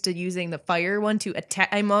so used to using the fire one to attack.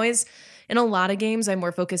 I'm always... In a lot of games, I'm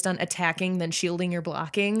more focused on attacking than shielding or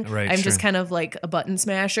blocking. Right, I'm just kind of like a button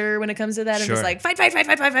smasher when it comes to that. I'm just like,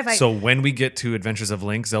 fight. So when we get to Adventures of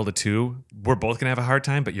Link, Zelda 2, we're both going to have a hard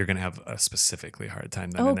time, but you're going to have a specifically hard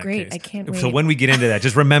time then in that great. case. I can't wait. So when we get into that,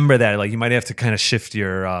 just remember that. Like, you might have to kind of shift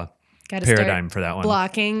your paradigm for that one.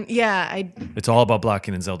 Blocking. Yeah. It's all about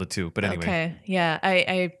blocking in Zelda 2. But anyway. Okay. Yeah.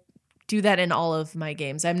 I do that in all of my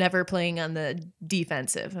games. I'm never playing on the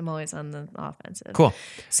defensive. I'm always on the offensive. Cool.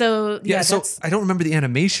 So so I don't remember the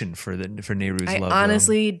animation for Nehru's love. I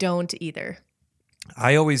honestly don't either.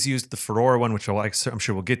 I always used the Furore one, which I'm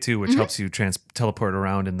sure we'll get to, which helps you teleport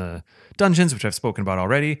around in the dungeons, which I've spoken about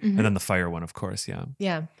already, and then the fire one, of course. Yeah.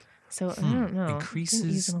 Yeah. So I don't know.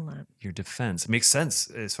 Increases your defense. It makes sense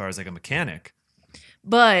as far as like a mechanic.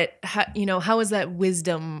 But, how is that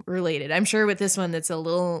wisdom related? I'm sure with this one, that's a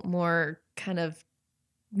little more kind of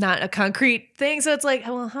not a concrete thing. So it's like,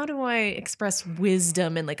 well, how do I express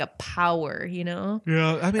wisdom and like a power, you know?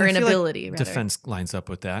 Yeah, I mean, or I an feel ability. Like rather. defense lines up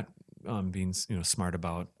with that, being smart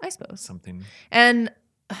about, I suppose, something. And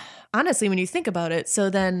honestly, when you think about it, so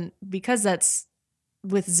then because that's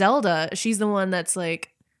with Zelda, she's the one that's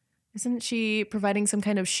like, isn't she providing some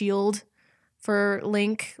kind of shield for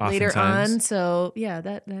Link later on? So yeah,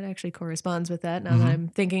 that actually corresponds with that now that I'm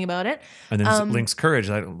thinking about it. And then Link's courage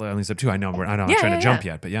that leads up too. I know I'm not trying to jump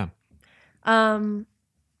yet, but yeah.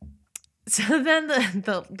 So then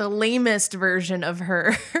the lamest version of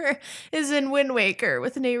her is in Wind Waker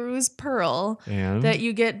with Nehru's Pearl that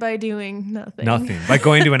you get by doing nothing. Nothing. By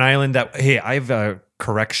going to an island that, hey, I have a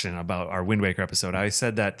correction about our Wind Waker episode. I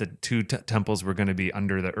said that the two temples were going to be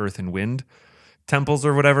under the earth and wind temples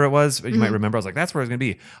or whatever it was. You might remember. I was like, that's where it's going to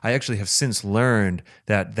be. I actually have since learned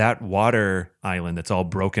that water island that's all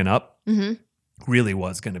broken up really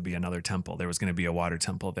was going to be another temple. There was going to be a water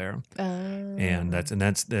temple there. And that's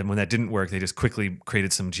when that didn't work, they just quickly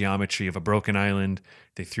created some geometry of a broken island.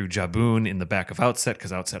 They threw Jaboon in the back of Outset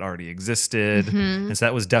because Outset already existed. And so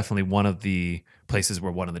that was definitely one of the places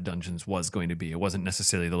where one of the dungeons was going to be. It wasn't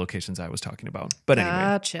necessarily the locations I was talking about. But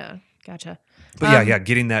anyway. Gotcha. But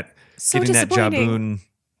getting that Jaboon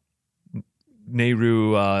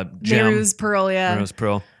Nehru gem. Nehru's Pearl, Nehru's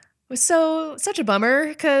Pearl. Was such a bummer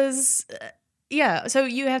because so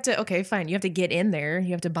you have to fine. You have to get in there.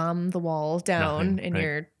 You have to bomb the wall down in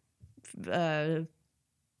your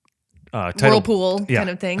whirlpool kind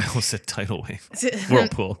of thing. I almost said tidal wave.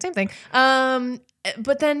 Whirlpool. Same thing.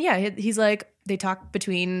 But then he's like, they talk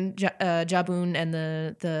between Jaboon and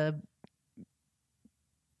the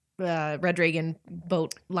Red Dragon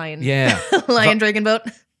boat lion. Yeah. Lion Dragon boat.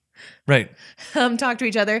 Right. Talk to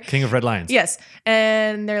each other. King of Red Lions. Yes.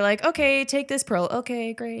 And they're like, okay, take this pearl.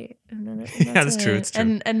 Okay, great. And then that's true. It's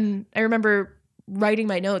true. And I remember writing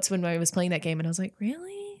my notes when I was playing that game and I was like,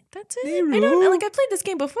 really? That's it? Nehru? I played this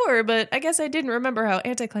game before, but I guess I didn't remember how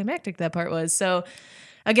anticlimactic that part was. So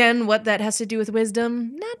again, what that has to do with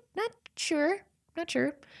wisdom, not sure. Not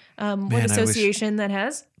sure. What association that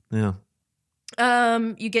has. Yeah.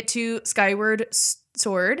 You get to Skyward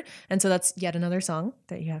Sword, and so that's yet another song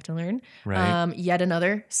that you have to learn. Right. Yet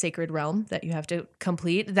another Sacred Realm that you have to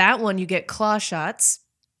complete. That one you get claw shots.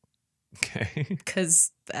 Okay.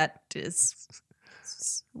 Because that is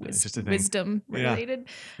wisdom related.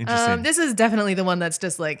 Yeah. Interesting. This is definitely the one that's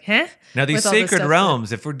just like, Now these Sacred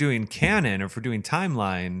Realms, if we're doing canon or if we're doing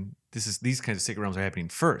timeline, these kinds of Sacred Realms are happening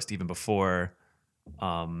first, even before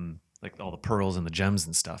like all the pearls and the gems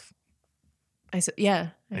and stuff. I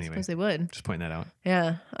suppose they would. Just pointing that out.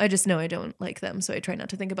 Yeah, I just know I don't like them, so I try not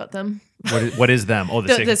to think about them. What is them? Oh,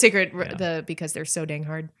 the sacred, because they're so dang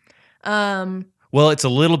hard. Well, it's a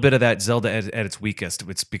little bit of that Zelda at its weakest.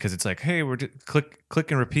 It's because it's like, hey, we're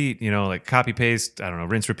click and repeat, like copy paste. I don't know,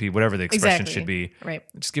 rinse repeat, whatever the expression should be. Right.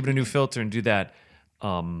 Just give it a new filter and do that.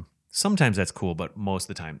 Sometimes that's cool, but most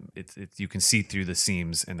of the time, it's you can see through the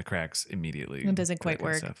seams and the cracks immediately. It doesn't quite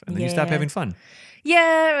work, and then you stop having fun.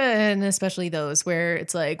 Yeah, and especially those where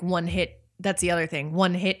it's like one hit. That's the other thing.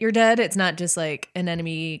 One hit, you're dead. It's not just like an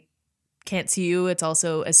enemy can't see you. It's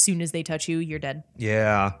also as soon as they touch you, you're dead.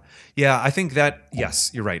 Yeah. I think that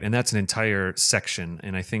you're right, and that's an entire section.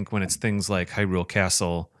 And I think when it's things like Hyrule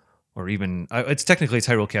Castle, or even it's technically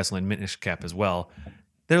Hyrule Castle and Minish Cap as well.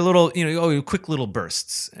 They're little, quick little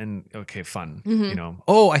bursts, and okay, fun.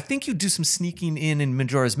 I think you do some sneaking in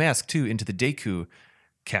Majora's Mask too, into the Deku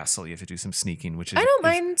Castle. You have to do some sneaking, which is I don't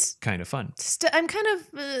mind. Kind of fun. I'm kind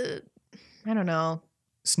of, I don't know.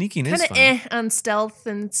 Sneaking is fun. Kind of on stealth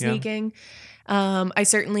and sneaking. Yeah. I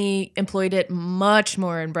certainly employed it much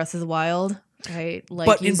more in Breath of the Wild.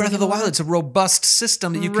 But in Breath of the Wild, it's a robust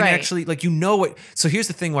system that you can actually what. So here's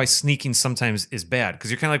the thing: why sneaking sometimes is bad,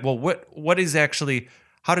 because you're kind of like, well, what is actually.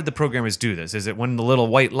 How did the programmers do this? Is it when the little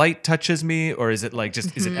white light touches me, or is it like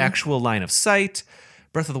just is it actual line of sight?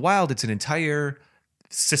 Breath of the Wild, it's an entire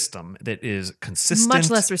system that is consistent,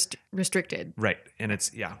 much less restricted. Right, and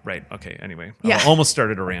it's right. Okay, anyway, I almost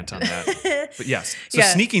started a rant on that, but yes. So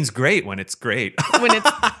sneaking's great when it's great. When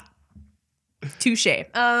it's touche.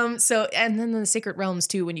 So and then the Sacred Realms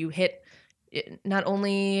too. When you hit. Not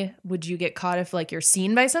only would you get caught if you're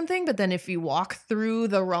seen by something, but then if you walk through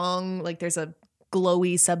the wrong there's a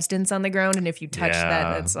glowy substance on the ground, and if you touch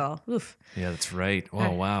that, that's all. Oof. Yeah, that's right.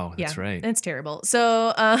 Oh, wow, that's right. It's terrible.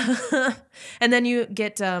 So, and then you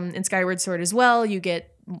get in Skyward Sword as well. You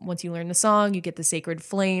get once you learn the song, you get the Sacred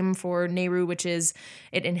Flame for Nehru, which is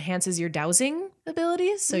it enhances your dowsing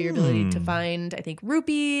abilities. So your ability to find, I think,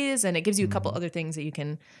 rupees, and it gives you a couple other things that you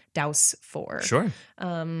can douse for. Sure.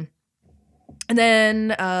 And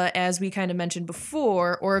then, as we kind of mentioned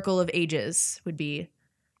before, Oracle of Ages would be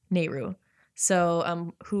Nehru.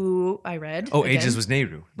 So, who I read. Oh, again. Ages was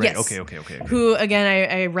Nehru. Right. Yes. Okay. Who, again,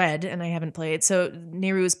 I read and I haven't played. So,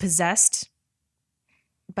 Nehru is possessed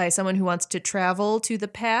by someone who wants to travel to the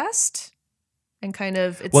past and kind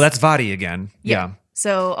of. Well, that's Vadi again. Yeah.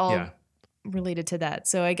 So, all related to that.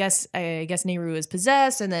 So, I guess Nehru is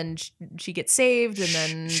possessed and then she gets saved and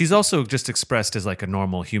then. She's also just expressed as like a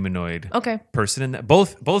normal humanoid person. In that.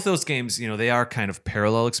 Both those games, they are kind of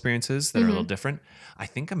parallel experiences that are a little different. I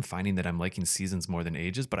think I'm finding that I'm liking Seasons more than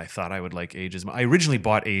Ages, but I thought I would like Ages. I originally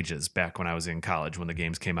bought Ages back when I was in college when the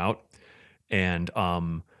games came out. And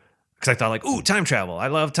because I thought like, ooh, time travel. I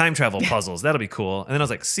love time travel puzzles. That'll be cool. And then I was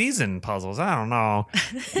like, season puzzles? I don't know.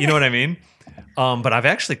 You know what I mean? But I've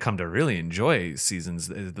actually come to really enjoy Seasons,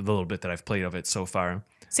 the little bit that I've played of it so far.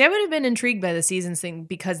 See, I would have been intrigued by the Seasons thing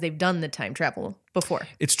because they've done the time travel before.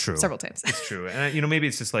 It's true. Several times. It's true. And, maybe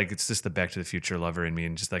it's just the Back to the Future lover in me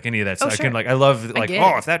and just like any of that stuff. Sure. I can I love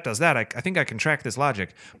if that does that, I think I can track this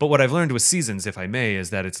logic. But what I've learned with Seasons, if I may,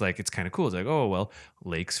 is that it's kind of cool. It's like, oh, well,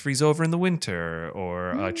 lakes freeze over in the winter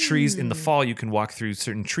or trees in the fall. You can walk through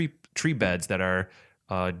certain tree beds that are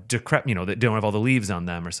decrepit, that don't have all the leaves on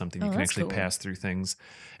them or something. You can actually pass through things.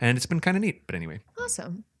 And it's been kind of neat. But anyway.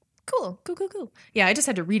 Awesome. Cool. Yeah, I just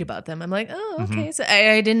had to read about them. I'm like, oh, okay. So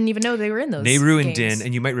I didn't even know they were in those Nehru and games. Din,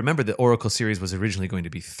 and you might remember the Oracle series was originally going to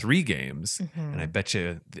be 3 games, and I bet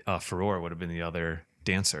you Furore would have been the other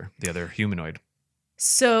dancer, the other humanoid.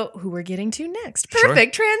 So who we're getting to next?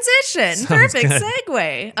 Perfect transition. Perfect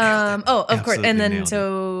segue. Of course. And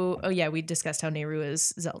then we discussed how Nehru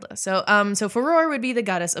is Zelda. So Furore would be the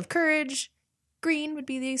goddess of courage. Green would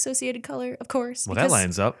be the associated color, of course. Well, that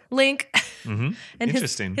lines up. Link. Mm-hmm. And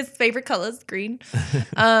interesting. His favorite color is green.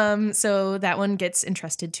 So that one gets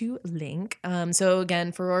entrusted to Link. So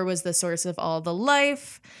again, Furore was the source of all the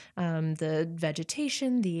life, the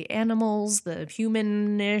vegetation, the animals, the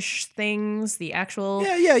humanish things, the actual the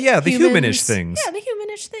humanish things. Yeah, the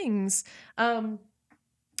humanish things.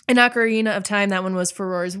 In Ocarina of Time, that one was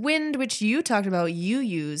Furore's Wind, which you talked about. You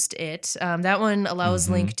used it. That one allows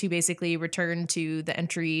Link to basically return to the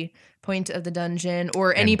entry point of the dungeon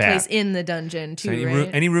or any place in the dungeon too, right?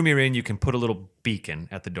 Any room you're in, you can put a little beacon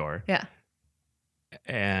at the door. Yeah.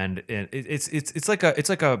 And it's like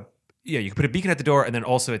a you can put a beacon at the door and then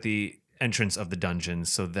also at the entrance of the dungeon.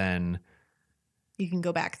 So then you can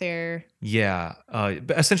go back there. Yeah.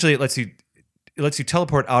 But essentially, it lets you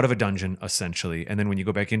teleport out of a dungeon, essentially, and then when you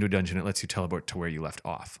go back into a dungeon, it lets you teleport to where you left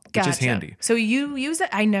off, which is handy. So you use it?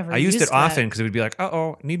 I used it often because it would be like,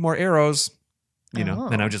 need more arrows. Then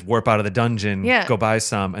I would just warp out of the dungeon, go buy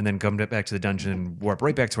some, and then come back to the dungeon and warp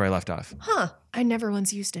right back to where I left off. Huh. I never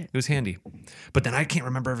once used it. It was handy. But then I can't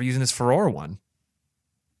remember ever using this Furore one.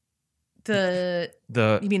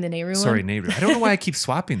 You mean the Nehru one? Sorry, Nehru. I don't know why I keep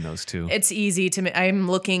swapping those two. It's easy to.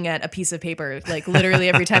 I'm looking at a piece of paper, like literally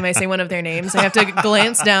every time I say one of their names, I have to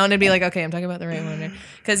glance down and be like, okay, I'm talking about the right one.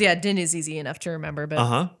 Because Din is easy enough to remember,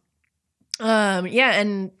 but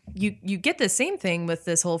and you get the same thing with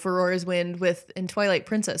this whole Furore's Wind in Twilight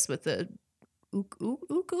Princess with the uku,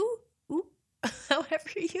 however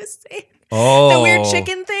you say it. Oh, the weird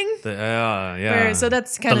chicken thing. So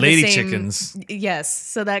that's kind of the lady the same, chickens. Yes.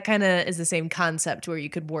 So that kind of is the same concept where you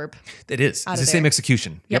could warp. It is. It's the same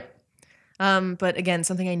execution. Yep. But again,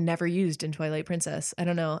 something I never used in Twilight Princess. I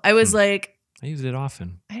don't know. I was like, I used it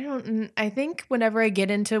often. I think whenever I get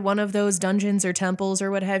into one of those dungeons or temples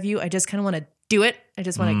or what have you, I just kind of want to do it. I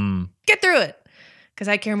just want to get through it because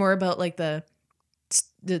I care more about like the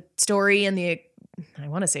story and I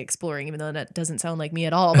want to say exploring, even though that doesn't sound like me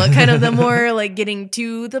at all, but kind of the more like getting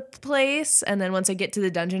to the place. And then once I get to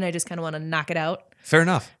the dungeon, I just kind of want to knock it out. Fair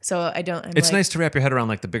enough. So it's nice to wrap your head around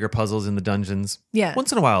like the bigger puzzles in the dungeons. Yeah.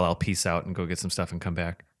 Once in a while, I'll peace out and go get some stuff and come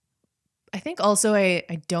back. I think also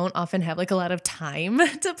I don't often have like a lot of time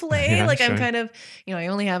to play. Yeah, like sure. I'm kind of, I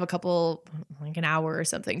only have like an hour or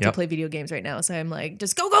something to play video games right now. So I'm like,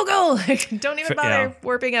 just go. Like, don't even bother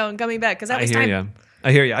warping out and coming back because that was time.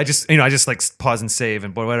 I hear you. I just like pause and save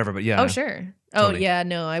and whatever, but yeah. Oh, sure. Totally. Oh, yeah.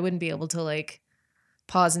 No, I wouldn't be able to like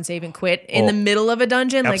pause and save and quit in the middle of a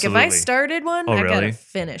dungeon. Absolutely. Like if I started one, I gotta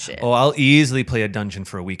finish it. Oh, I'll easily play a dungeon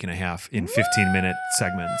for a week and a half in 15-minute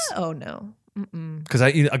segments. Oh, no. Because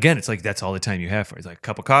again, it's like that's all the time you have for it. It's like a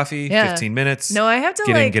cup of coffee, 15 minutes. No, I have to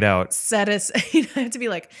get in, get out. I have to be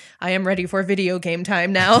like, I am ready for video game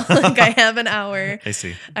time now. Like I have an hour. I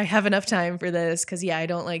see. I have enough time for this because I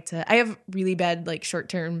don't like to. I have really bad like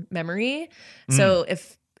short-term memory. So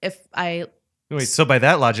if I wait, so by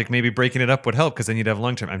that logic, maybe breaking it up would help because then you'd have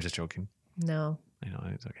long-term. I'm just joking. No. I know.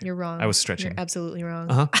 It's okay. You're wrong. I was stretching. You're absolutely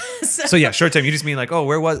wrong. So yeah, short time. You just mean like, oh,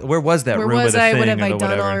 where was that room with the thing? What have or I the done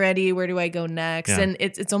whatever? already? Where do I go next? Yeah. And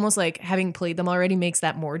it's almost like having played them already makes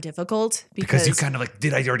that more difficult Because you kind of like,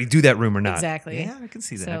 did I already do that room or not? Exactly. Yeah, I can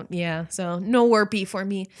see that. So yeah, so no warpy for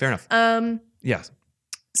me. Fair enough. Yeah.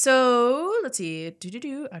 So let's see,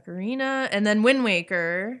 Ocarina, and then Wind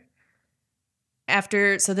Waker.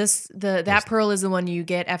 After that pearl is the one you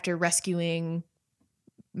get after rescuing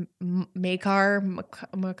Makar,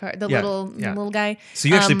 the little guy. So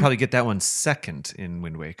you actually probably get that one second in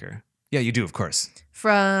Wind Waker. Yeah, you do, of course.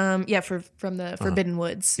 From the Forbidden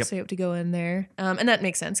Woods. Yep. So you have to go in there. And that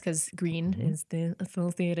makes sense because green is the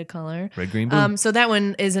associated color. Red, green, blue. So that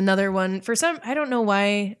one is another one. For some, I don't know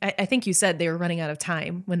why. I think you said they were running out of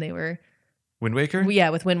time when they were Wind Waker? Yeah,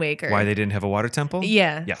 with Wind Waker. Why they didn't have a water temple?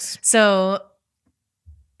 Yeah. Yes. So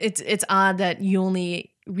it's odd that you only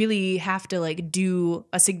really have to like do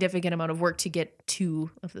a significant amount of work to get 2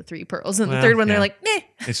 of the 3 pearls, and the third one they're like, meh.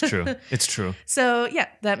 It's true. It's true. So yeah,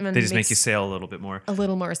 that one they just make you sail a little bit more. A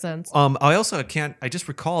little more sense. I just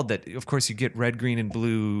recalled that of course you get red, green, and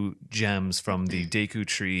blue gems from the Deku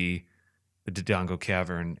tree, the Dodongo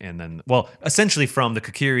Cavern, and then essentially from the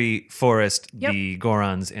Kokiri Forest, the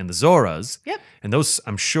Gorons and the Zoras. Yep. And those,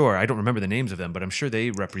 I'm sure, I don't remember the names of them, but I'm sure they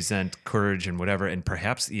represent courage and whatever, and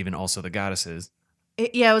perhaps even also the goddesses.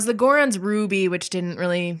 It was the Goron's ruby, which didn't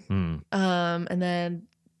really. And then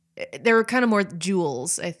there were kind of more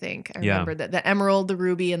jewels. I think I remember that the emerald, the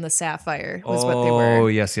ruby, and the sapphire was what they were. Oh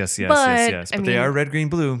yes. But they are red, green,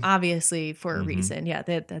 blue, obviously for a reason. Yeah,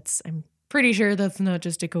 that's. I'm pretty sure that's not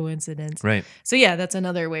just a coincidence. Right. So yeah, that's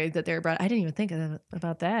another way that they're brought. I didn't even think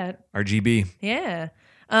about that. RGB. Yeah.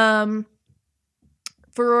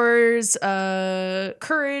 Furor's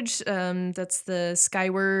courage. That's the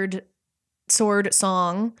Skyward Sword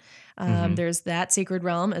song. There's that Sacred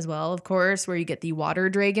Realm as well, of course, where you get the Water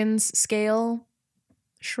Dragon's scale.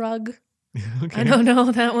 Shrug. Okay. I don't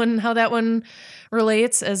know how that one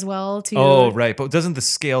relates as well to. Oh, right. But doesn't the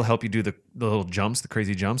scale help you do the little jumps, the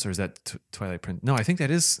crazy jumps, or is that Twilight Prince? No, I think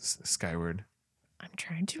that is Skyward. I'm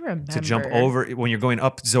trying to remember. To jump over, when you're going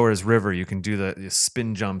up Zora's River, you can do the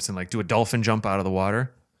spin jumps and like do a dolphin jump out of the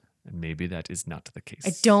water. And maybe that is not the case.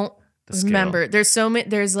 I don't remember. There's so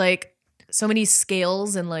many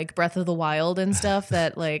scales and like Breath of the Wild and stuff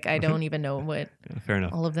that like I don't even know what fair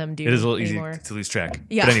enough. All of them do. It is a little anymore. easy to lose track.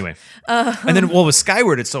 Yeah. But anyway. And then with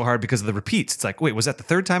Skyward, it's so hard because of the repeats. It's like, wait, was that the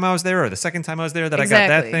third time I was there or the second time I was there that I got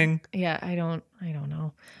that thing? Yeah, I don't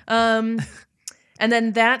know. And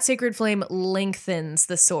then that Sacred Flame lengthens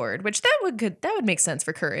the sword, which that would make sense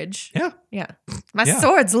for courage. Yeah. Yeah. My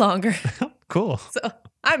sword's longer. Cool. So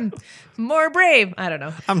I'm more brave. I don't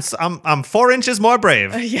know. I'm 4 inches more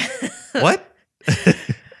brave. Yeah. What?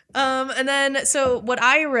 And then so what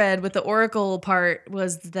I read with the Oracle part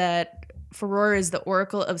was that Furor is the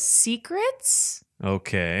Oracle of Secrets.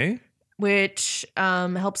 Okay. Which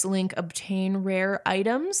helps Link obtain rare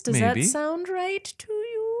items. Does that sound right to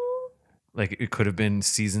you? Like it could have been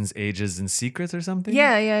Seasons, Ages, and Secrets or something?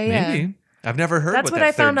 Yeah. Maybe. I've never heard That's what I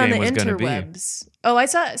that third found on the game was going to be. interwebs. Oh, I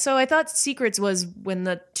thought Secrets was when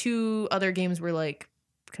the 2 other games were like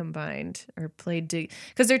combined or played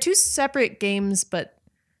because they're 2 separate games, but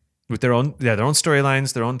with their own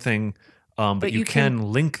storylines, their own thing. But you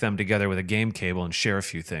can link them together with a game cable and share a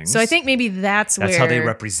few things. So I think maybe that's where how they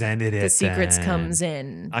represented it. The Secrets comes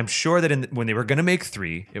in. I'm sure that when they were going to make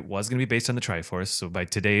 3, it was going to be based on the Triforce. So by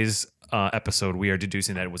today's episode, we are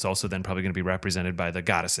deducing that it was also then probably going to be represented by the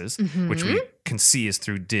goddesses, which we can see is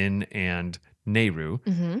through Din and Nehru.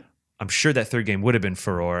 I'm sure that third game would have been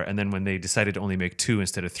Furor, and then when they decided to only make 2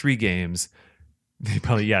 instead of 3 games, they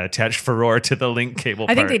probably attached Furor to the link cable.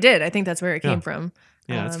 I think they did. I think that's where it came from.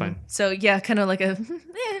 Yeah, that's fine. So yeah, kind of like a.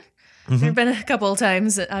 There have been a couple of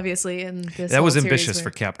times, obviously, in this. That was ambitious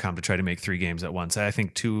for Capcom to try to make 3 games at once. I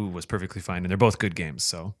think 2 was perfectly fine, and they're both good games.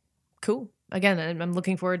 So cool. Again, I'm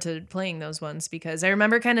looking forward to playing those ones because I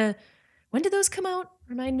remember kind of when did those come out?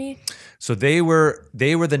 Remind me. So they were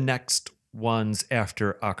the next ones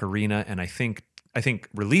after Ocarina, and I think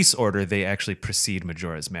release order they actually precede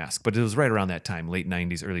Majora's Mask, but it was right around that time, late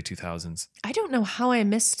 90s, early 2000s. I don't know how I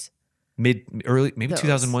missed. Maybe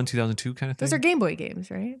 2001, 2002 kind of thing. Those are Game Boy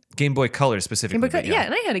games, right? Game Boy Color specifically. Yeah,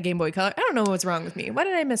 and I had a Game Boy Color. I don't know what's wrong with me. Why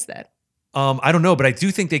did I miss that? I don't know, but I do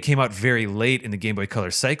think they came out very late in the Game Boy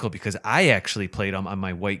Color cycle because I actually played them on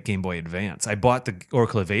my white Game Boy Advance. I bought the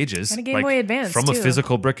Oracle of Ages and a Game Boy Advance from a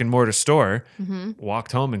physical brick and mortar store,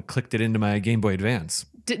 walked home and clicked it into my Game Boy Advance.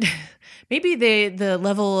 Maybe the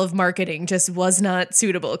level of marketing just was not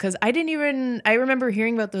suitable because I remember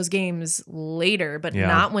hearing about those games later, but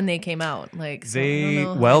not when they came out. Like they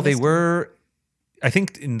I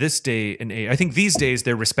think in this day and age, I think these days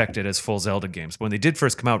they're respected as full Zelda games. But when they did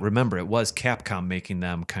first come out, remember, it was Capcom making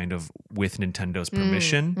them kind of with Nintendo's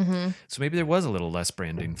permission. So maybe there was a little less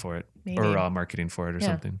branding for it or marketing for it or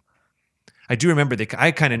something. I do remember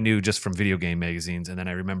I kind of knew just from video game magazines, and then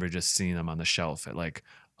I remember just seeing them on the shelf at like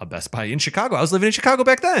a Best Buy in Chicago. I was living in Chicago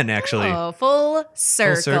back then, actually. Oh, full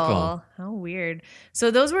circle. How weird.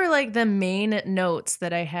 So those were like the main notes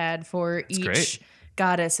that I had for each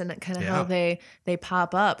goddess and kind of how they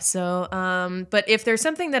pop up. So, but if there's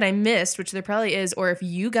something that I missed, which there probably is, or if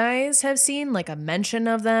you guys have seen like a mention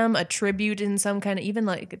of them, a tribute in some kind of, even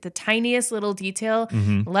like the tiniest little detail,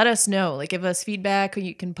 let us know. Like give us feedback, or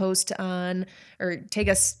you can post on, or take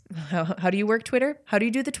us, how do you work Twitter? How do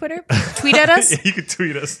you do the Twitter? Tweet at us? You can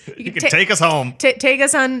tweet us. You can take us home. Take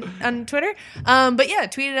us on Twitter. But yeah,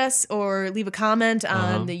 tweet at us or leave a comment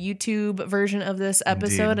on the YouTube version of this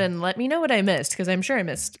episode and let me know what I missed, because I'm sure I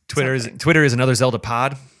missed Twitter is another Zelda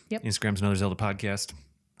pod. Yep. Instagram's another Zelda podcast.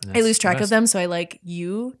 I lose track of them, so I like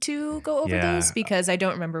you to go over those because I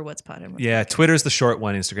don't remember what's pod and what's podcast. Twitter's the short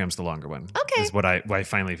one, Instagram's the longer one. Okay. Is what I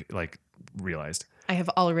finally like realized. I have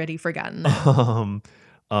already forgotten that.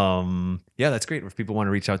 That's great. If people want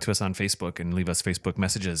to reach out to us on Facebook and leave us Facebook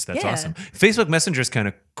messages, that's awesome. Facebook Messenger is kind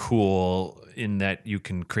of cool in that you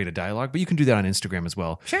can create a dialogue, but you can do that on Instagram as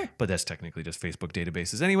well. Sure. But that's technically just Facebook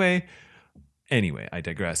databases anyway. Anyway, I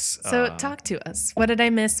digress. So talk to us. What did I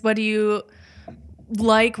miss? What do you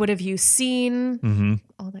like? What have you seen?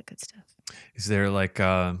 All that good stuff. Is there like,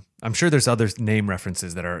 I'm sure there's other name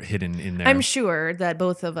references that are hidden in there. I'm sure that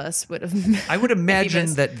both of us would have. I would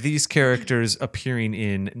imagine that these characters appearing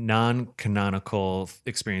in non-canonical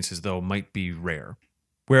experiences, though, might be rare.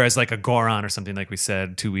 Whereas like a Goron or something, like we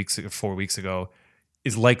said 4 weeks ago,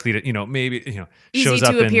 is likely to, maybe, shows easy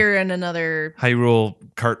up to appear in another Hyrule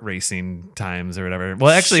kart racing times or whatever. Well,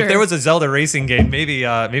 actually, if there was a Zelda racing game, maybe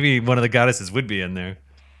one of the goddesses would be in there.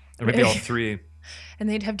 Or maybe all three. And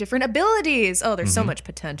they'd have different abilities. Oh, there's so much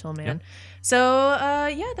potential, man. Yep. So,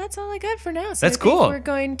 that's all I got for now. So that's cool. We're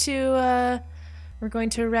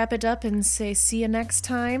going to wrap it up and say see you next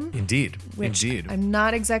time. Indeed. I'm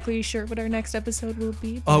not exactly sure what our next episode will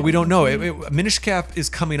be. Oh, we don't know. Minish Cap is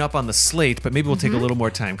coming up on the slate, but maybe we'll take a little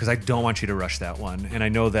more time because I don't want you to rush that one. And I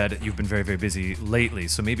know that you've been very, very busy lately,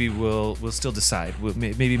 so maybe we'll still decide.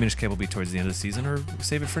 Maybe Minish Cap will be towards the end of the season, or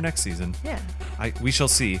save it for next season. Yeah. We shall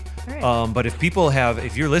see. All right. But if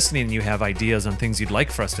you're listening and you have ideas on things you'd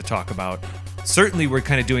like for us to talk about, certainly we're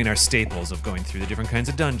kind of doing our staples of going through the different kinds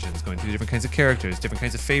of dungeons, going through the different kinds of characters, different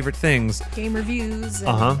kinds of favorite things, game reviews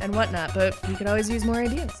and whatnot, but we could always use more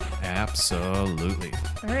ideas. Absolutely.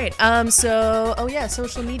 All right.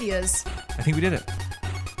 Social medias. I think we did it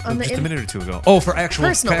just a minute or two ago. For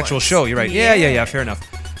actual show. You're right. Yeah. Fair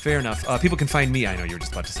enough. People can find me. I know you were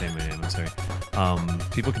just about to say my name. I'm sorry.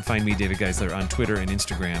 People can find me, David Geisler, on Twitter and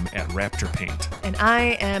Instagram at Raptor Paint. And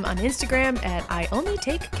I am on Instagram at I Only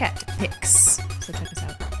Take Cat Pics. So check us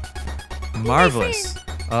out. Marvelous.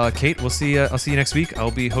 Kate, I'll see you next week. I'll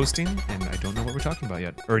be hosting, and I don't know what we're talking about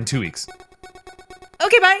yet. Or in 2 weeks.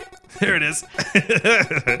 Okay, bye. There it is.